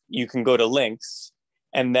 you can go to links,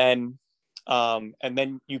 and then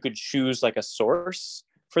you could choose a source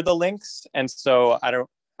for the links. And so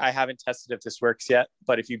I haven't tested if this works yet,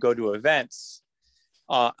 but if you go to events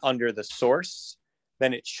under the source,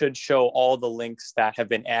 then it should show all the links that have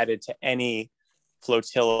been added to any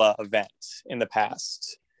Flotilla event in the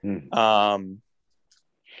past.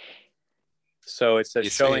 So it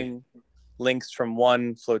says showing links from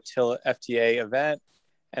one Flotilla FTA event.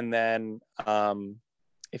 And then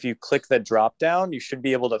if you click the drop down, you should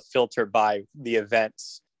be able to filter by the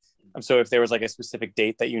events. So if there was a specific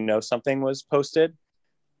date that something was posted.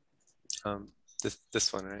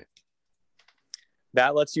 This one, right?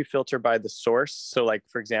 That lets you filter by the source. So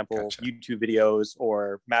for example, Gotcha. YouTube videos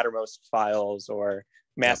or Mattermost files or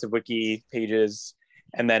massive wiki pages.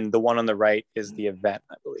 And then the one on the right is the event,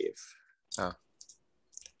 I believe. Oh.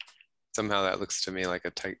 Somehow that looks to me like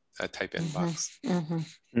a type in box.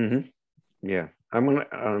 Yeah.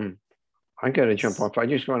 I gotta jump off. I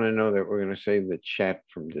just want to know that we're gonna save the chat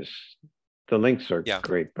from this. The links are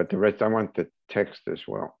great, but the rest, I want the text as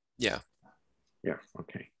well. Yeah. Yeah.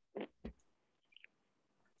 Okay.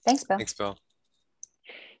 Thanks, Bill. Thanks, Bill.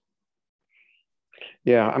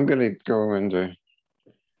 Yeah, I'm gonna go into.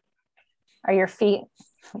 Are your feet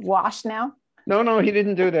washed now? No, he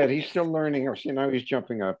didn't do that. He's still learning. Or see, now he's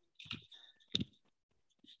jumping up.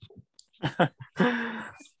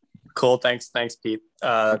 Cool. Thanks, Pete.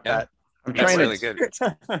 Yeah. I'm That's trying really to. good.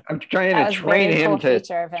 I'm trying That to was train very him cool to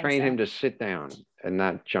feature of him, train him so. to sit down and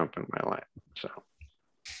not jump in my lap. So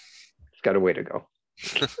it's got a way to go.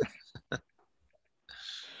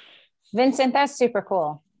 Vincent, that's super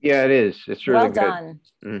cool. Yeah, it is. It's really Well good. done.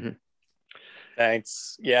 Mhm.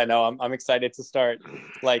 Thanks. Yeah, no, I'm excited to start.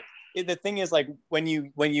 Like the thing is, like when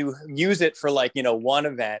you use it for like, you know, one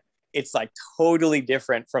event, it's like totally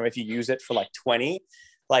different from if you use it for like 20.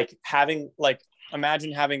 Like having like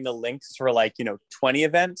imagine having the links for like, you know, 20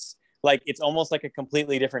 events. Like it's almost like a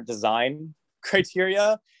completely different design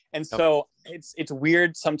criteria. And so it's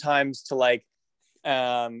weird sometimes to like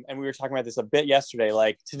and we were talking about this a bit yesterday,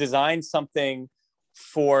 like to design something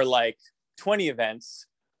for like 20 events,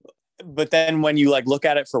 but then when you like look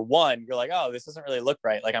at it for one, you're like, oh, this doesn't really look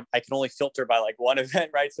right. Like I can only filter by like one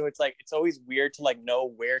event, right? So it's like it's always weird to like know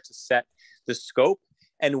where to set the scope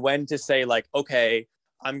and when to say like, okay,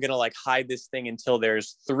 I'm gonna like hide this thing until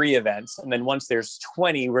there's 3 events, and then once there's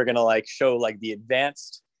 20, we're gonna like show like the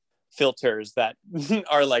advanced filters that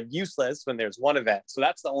are like useless when there's one event. So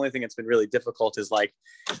that's the only thing that's been really difficult is like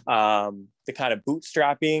the kind of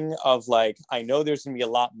bootstrapping of like, I know there's gonna be a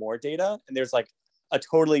lot more data and there's like a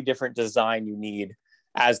totally different design you need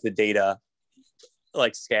as the data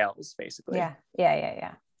like scales basically.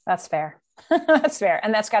 Yeah. That's fair. That's fair.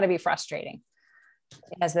 And that's got to be frustrating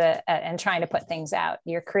as and trying to put things out.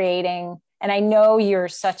 You're creating, and I know you're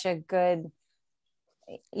so good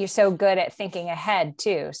at thinking ahead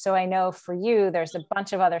too. So I know for you, there's a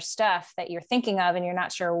bunch of other stuff that you're thinking of and you're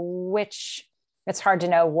not sure which, it's hard to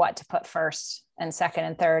know what to put first and second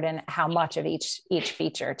and third and how much of each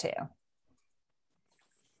feature too.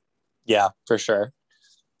 Yeah, for sure.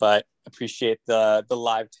 But appreciate the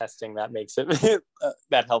live testing that makes it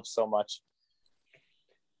that helps so much.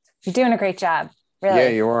 You're doing a great job. Really. Yeah,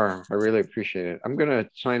 you are. I really appreciate it. I'm gonna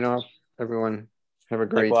sign off. Everyone, have a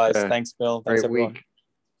great Likewise. Thanks, Bill. Thanks, great everyone. week.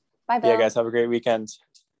 Bye, Bill. Yeah, guys, have a great weekend.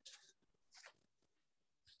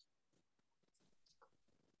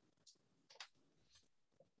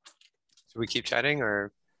 Should we keep chatting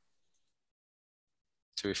or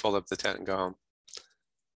should we fold up the tent and go home?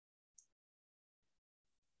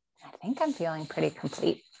 I think I'm feeling pretty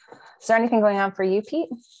complete. Is there anything going on for you, Pete?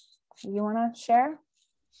 You want to share?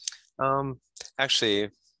 Actually,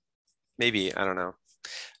 maybe, I don't know.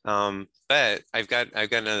 But I've got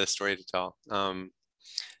another story to tell. Now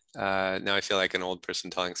I feel like an old person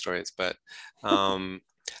telling stories, but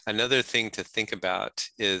another thing to think about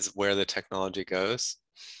is where the technology goes.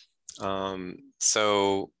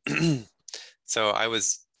 So I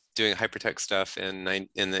was doing hypertext stuff in the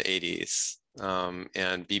 80s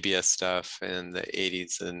and BBS stuff in the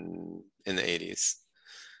 80s and in the 80s.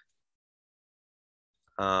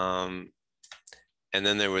 And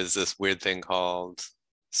then there was this weird thing called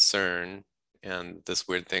CERN and this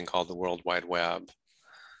weird thing called the World Wide Web,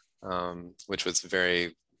 which was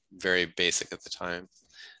very, very basic at the time.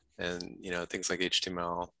 And, you know, things like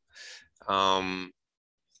HTML.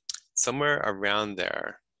 Somewhere around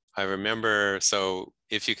there, I remember, so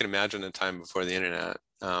if you can imagine a time before the internet,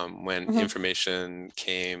 when information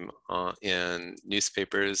came in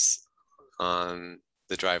newspapers on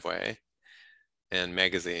the driveway and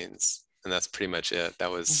magazines, and that's pretty much it.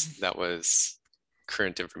 That was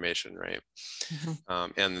current information, right?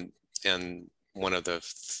 And one of the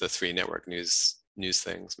 3 network news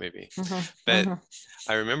things maybe. But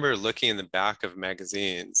I remember looking in the back of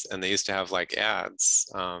magazines and they used to have like ads.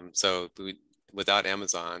 So without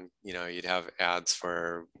Amazon, you know, you'd have ads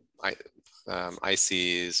for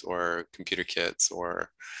ICs or computer kits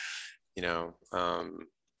or, you know,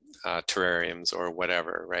 terrariums or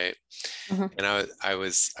whatever, right? And I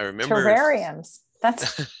remember terrariums.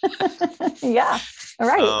 That's yeah,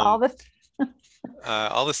 right.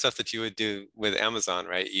 All the stuff that you would do with Amazon,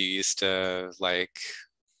 right? You used to like,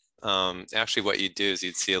 actually what you'd do is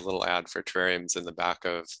you'd see a little ad for terrariums in the back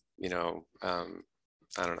of, you know, I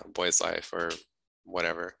don't know, Boy's Life or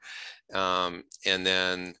whatever. And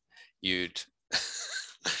then you'd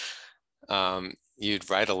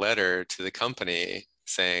write a letter to the company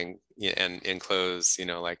saying, and enclose, you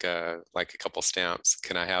know, like a couple stamps.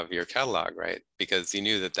 Can I have your catalog, right? Because you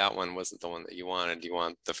knew that one wasn't the one that you wanted. You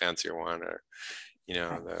want the fancier one, or, you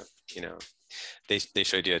know, they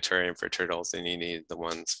showed you a terrarium for turtles and you need the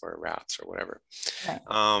ones for rats or whatever. Right.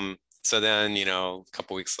 so then, you know, a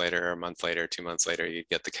couple weeks later, a month later, 2 months later, you'd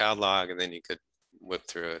get the catalog, and then you could whip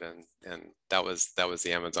through it, and that was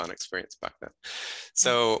the Amazon experience back then.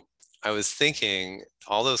 So I was thinking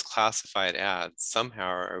all those classified ads somehow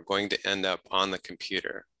are going to end up on the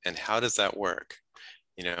computer, and how does that work?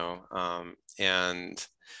 You know, and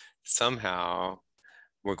somehow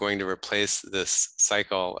we're going to replace this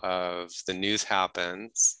cycle of the news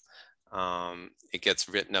happens, it gets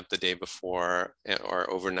written up the day before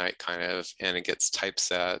or overnight kind of, and it gets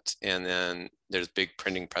typeset, and then there's big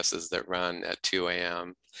printing presses that run at 2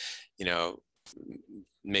 a.m., you know,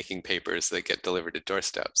 making papers that get delivered to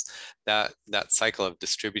doorsteps. That cycle of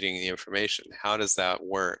distributing the information, how does that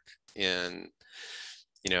work in,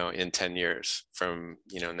 you know, in 10 years from,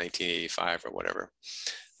 you know, 1985 or whatever?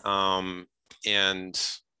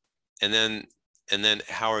 And then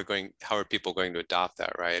how are people going to adopt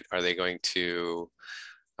that, right? Are they going to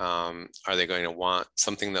want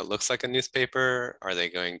something that looks like a newspaper? Are they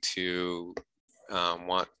going to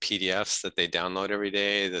want PDFs that they download every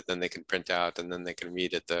day that then they can print out and then they can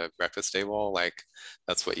read at the breakfast table? Like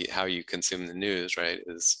that's how you consume the news, right?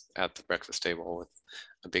 Is at the breakfast table with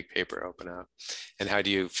a big paper open up. And how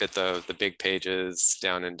do you fit the big pages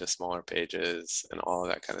down into smaller pages and all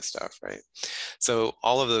of that kind of stuff, right? So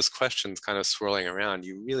all of those questions kind of swirling around,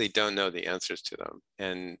 you really don't know the answers to them.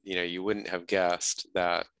 And, you know, you wouldn't have guessed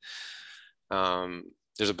that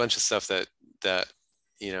there's a bunch of stuff that,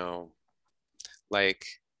 you know, like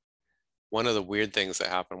one of the weird things that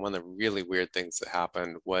happened, one of the really weird things that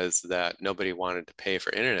happened was that nobody wanted to pay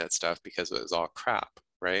for internet stuff because it was all crap,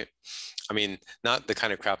 right? I mean, not the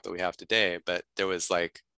kind of crap that we have today, but there was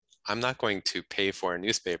like, I'm not going to pay for a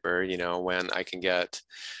newspaper, you know, when I can get,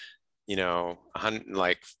 you know, 100,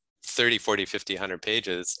 like 30, 40, 50, 100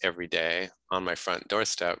 pages every day on my front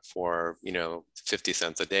doorstep for, you know, 50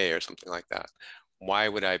 cents a day or something like that. Why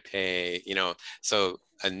would I pay, you know, so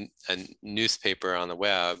a newspaper on the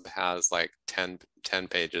web has like 10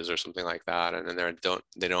 pages or something like that, and then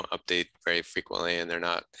they don't update very frequently, and they're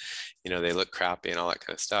not, you know, they look crappy and all that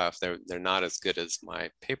kind of stuff. They're not as good as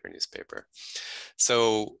my paper newspaper.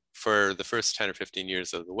 So for the first 10 or 15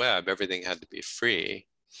 years of the web, everything had to be free,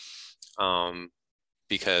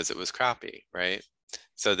 because it was crappy, right?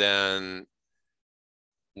 So then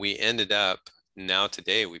we ended up, now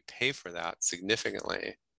today we pay for that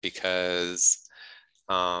significantly because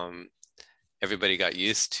everybody got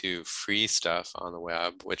used to free stuff on the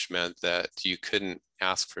web, which meant that you couldn't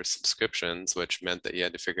ask for subscriptions, which meant that you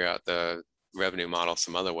had to figure out the revenue model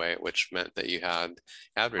some other way, which meant that you had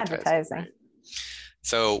advertising. Right?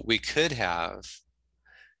 So we could have,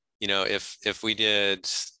 you know, if we did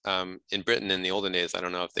in Britain in the olden days, I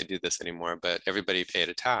don't know if they do this anymore, but everybody paid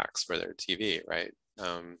a tax for their TV, right?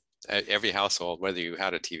 Every household, whether you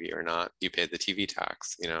had a TV or not, you paid the TV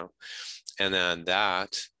tax, you know, and then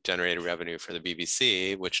that generated revenue for the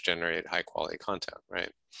BBC, which generated high quality content,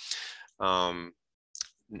 right?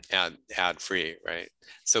 Ad free, right?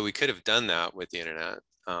 So we could have done that with the internet,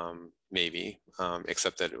 maybe,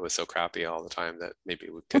 except that it was so crappy all the time that maybe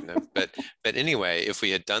we couldn't have. But anyway, if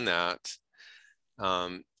we had done that,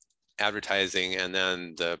 advertising and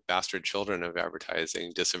then the bastard children of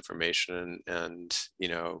advertising, disinformation and, you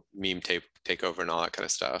know, meme takeover and all that kind of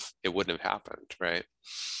stuff, it wouldn't have happened, right?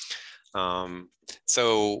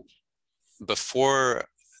 So before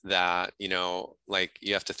that, you know, like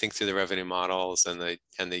you have to think through the revenue models and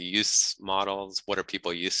the use models. What are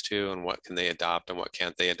people used to, and what can they adopt, and what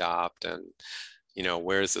can't they adopt, and, you know,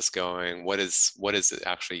 where is this going? What is it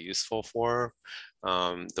actually useful for?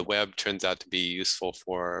 The web turns out to be useful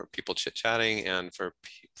for people chit-chatting and for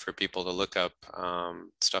people to look up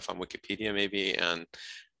stuff on Wikipedia maybe, and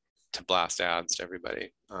to blast ads to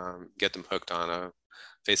everybody, get them hooked on a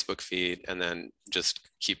Facebook feed, and then just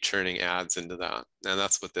keep churning ads into that. And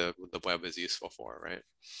that's what the web is useful for, right?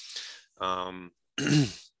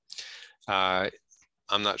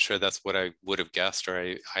 I'm not sure that's what I would have guessed,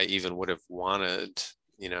 or I even would have wanted,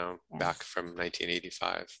 you know, back from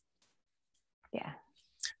 1985. Yeah.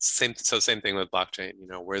 Same thing with blockchain. You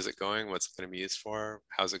know, where is it going? What's it going to be used for?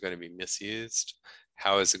 How is it going to be misused?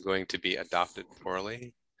 How is it going to be adopted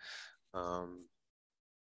poorly? How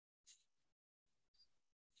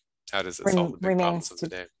does it solve the big problems of the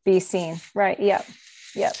day? Be seen, right? Yep.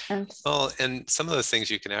 Well, and some of those things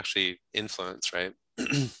you can actually influence, right?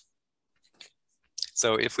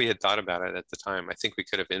 So if we had thought about it at the time, I think we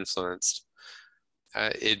could have influenced.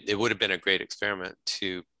 It would have been a great experiment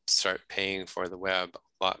to start paying for the web a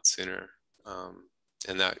lot sooner,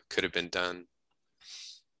 and that could have been done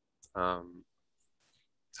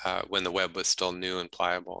when the web was still new and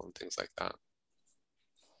pliable and things like that.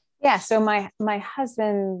 Yeah. So my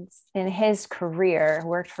husband in his career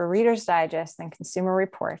worked for Reader's Digest and Consumer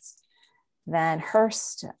Reports, then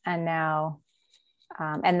Hearst, and now,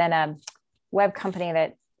 and then a web company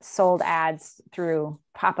that sold ads through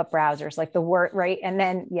pop-up browsers, like the word, right? And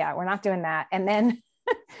then, yeah, we're not doing that. And then,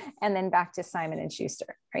 and then back to Simon and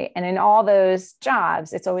Schuster, right? And in all those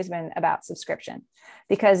jobs, it's always been about subscription,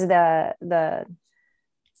 because the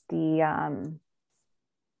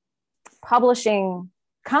publishing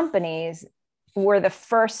companies were the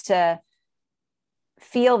first to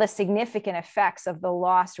feel the significant effects of the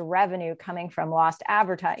lost revenue coming from lost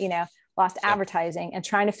advertising, and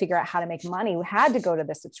trying to figure out how to make money. We had to go to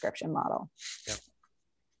the subscription model. Yeah.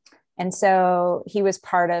 And so he was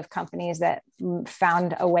part of companies that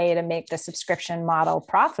found a way to make the subscription model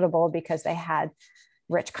profitable because they had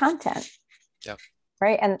rich content. Yeah.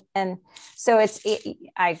 Right. And so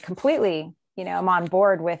I completely, I'm on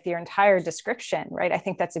board with your entire description, right? I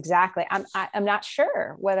think that's exactly, I'm not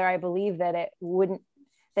sure whether I believe that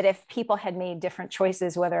that if people had made different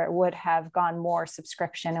choices, whether it would have gone more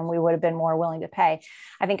subscription and we would have been more willing to pay.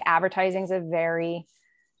 I think advertising is a very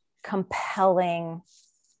compelling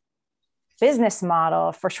business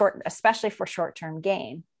model especially for short-term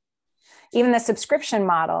gain. Even the subscription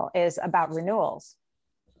model is about renewals.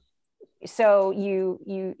 So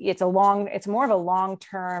it's more of a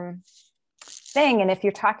long-term thing. And if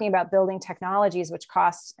you're talking about building technologies, which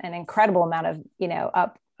costs an incredible amount of,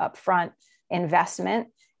 upfront investment,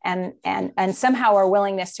 and somehow our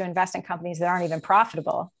willingness to invest in companies that aren't even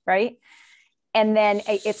profitable, right? And then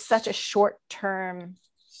it's such a short-term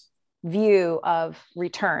view of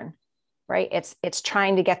return, right? It's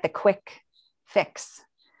trying to get the quick fix,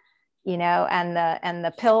 and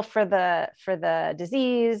the pill for the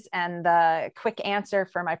disease, and the quick answer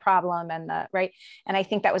for my problem, and right. And I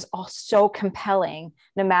think that was all so compelling,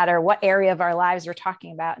 no matter what area of our lives we're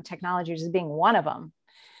talking about, and technology just being one of them,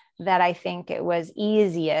 that I think it was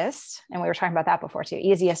easiest, and we were talking about that before too,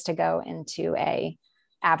 easiest to go into a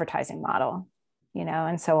advertising model,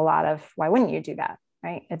 and so why wouldn't you do that,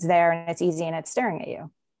 right? It's there and it's easy and it's staring at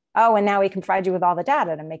you. Oh, and now we can provide you with all the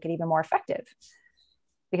data to make it even more effective,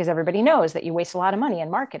 because everybody knows that you waste a lot of money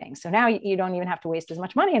in marketing. So now you don't even have to waste as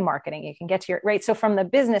much money in marketing. You can get to your right. So from the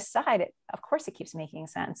business side, of course it keeps making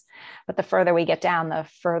sense, but the further we get down, the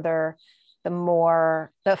further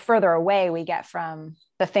away we get from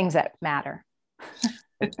the things that matter.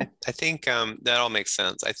 I think that all makes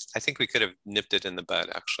sense. I think we could have nipped it in the bud,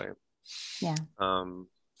 actually. Yeah.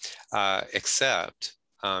 Except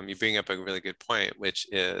you bring up a really good point, which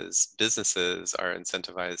is businesses are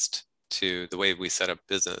incentivized to the way we set up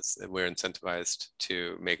business, and we're incentivized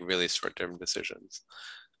to make really short-term decisions,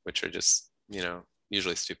 which are just,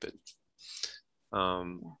 usually stupid.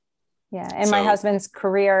 Yeah. In my husband's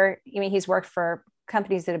career, he's worked for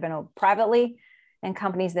companies that have been owned privately and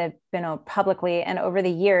companies that have been owned publicly. And over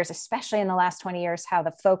the years, especially in the last 20 years, how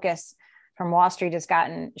the focus from Wall Street has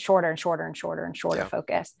gotten shorter and shorter and shorter and shorter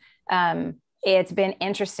focus. It's been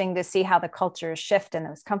interesting to see how the cultures shift in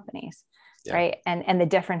those companies. Yeah. Right. And the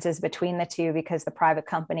differences between the two, because the private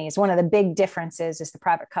companies, one of the big differences is the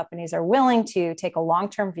private companies are willing to take a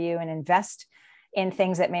long-term view and invest in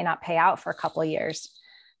things that may not pay out for a couple of years.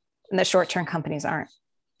 And the short-term companies aren't.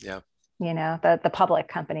 Yeah. The public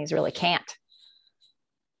companies really can't.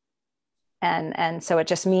 And so it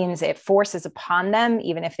just means it forces upon them,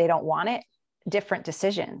 even if they don't want it, different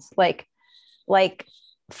decisions, like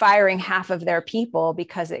firing half of their people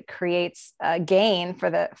because it creates a gain for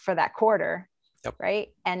that quarter. Yep. Right.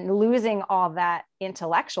 And losing all that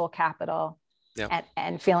intellectual capital. Yep.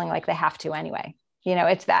 and feeling like they have to anyway.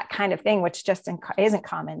 It's that kind of thing, which just isn't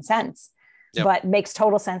common sense, yep. but makes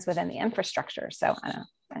total sense within the infrastructure. So I don't know.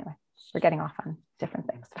 Anyway, we're getting off on different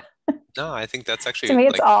things. No, I think that's actually, to me,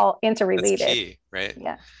 it's all interrelated. That's key, right?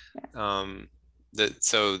 Yeah.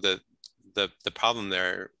 The problem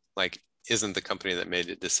there, isn't the company that made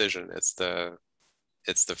a decision. It's the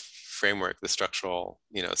framework, the structural,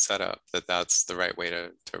 setup that's the right way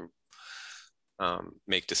to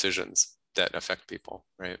make decisions that affect people,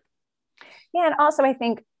 right? Yeah, and also I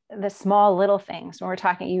think the small little things when we're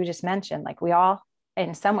talking, you just mentioned, we all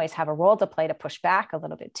in some ways have a role to play to push back a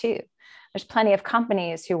little bit too. There's plenty of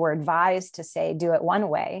companies who were advised to say, do it one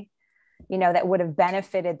way, that would have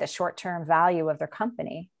benefited the short-term value of their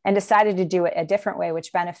company, and decided to do it a different way,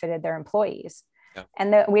 which benefited their employees. Yeah.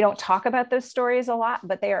 And we don't talk about those stories a lot,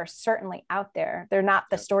 but they are certainly out there. They're not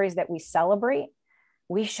the stories that we celebrate.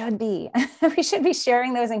 We should be. We should be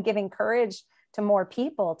sharing those and giving courage to more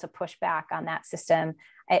people to push back on that system.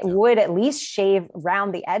 It would at least shave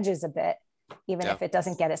round the edges a bit, even if it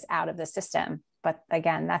doesn't get us out of the system. But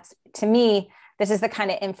again, that's, to me, this is the kind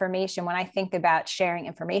of information, when I think about sharing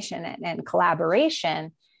information and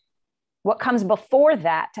collaboration, what comes before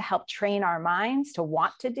that to help train our minds to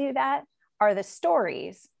want to do that are the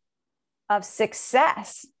stories of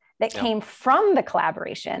success that came from the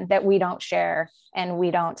collaboration that we don't share and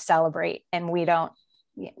we don't celebrate and we don't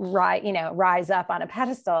rise up on a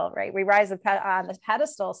pedestal, right? We rise up on the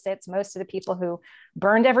pedestal sits most of the people who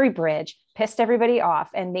burned every bridge, pissed everybody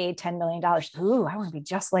off, and made $10 million. Ooh, I want to be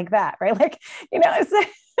just like that, right? Like, it's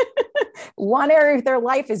one area of their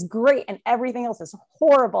life is great and everything else is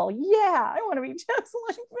horrible. Yeah, I want to be just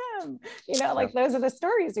like them. Like those are the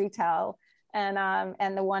stories we tell.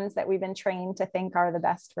 And the ones that we've been trained to think are the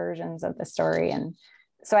best versions of the story. And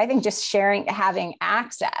so I think just having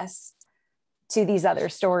access to these other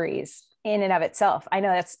stories in and of itself, I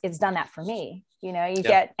know it's done that for me.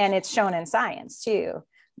 Get, and it's shown in science too.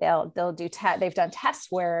 They'll do they've done tests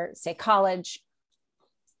where, say, college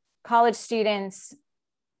students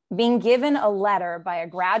being given a letter by a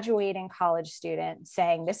graduating college student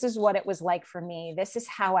saying, this is what it was like for me, this is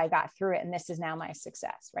how I got through it, and this is now my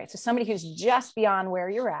success, right? So somebody who's just beyond where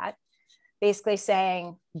you're at, basically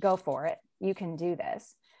saying, go for it, you can do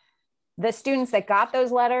this. The students that got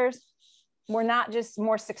those letters were not just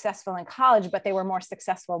more successful in college, but they were more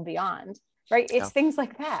successful beyond, right? It's things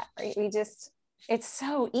like that, right? It's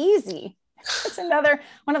so easy. It's another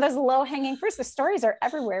one of those low-hanging fruits. The stories are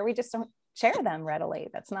everywhere. We just don't share them readily.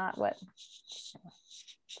 That's not what.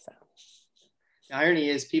 So. The irony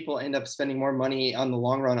is people end up spending more money on the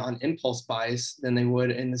long run on impulse buys than they would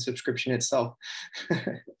in the subscription itself.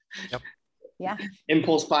 Yeah.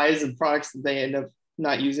 Impulse buys of products that they end up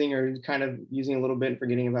not using or kind of using a little bit and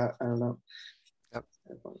forgetting about. I don't know. Yep.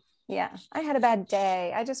 Yeah. I had a bad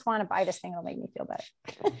day. I just want to buy this thing. It'll make me feel better.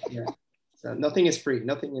 Yeah. So nothing is free.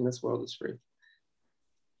 Nothing in this world is free.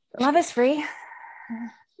 Love is free.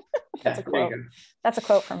 That's a quote. There you go. That's a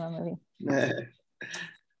quote from a movie.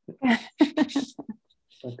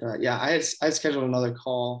 But yeah, I had scheduled another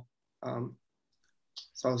call,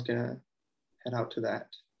 so I was gonna head out to that.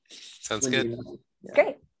 Sounds good. Yeah.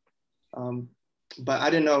 Great. But I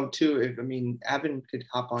didn't know too if Avin could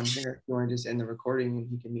hop on here if you want to just end the recording and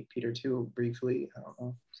he can meet Peter too briefly. I don't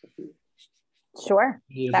know. Sure.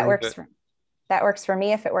 That works for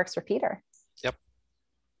me if it works for Peter. Yep.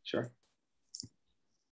 Sure.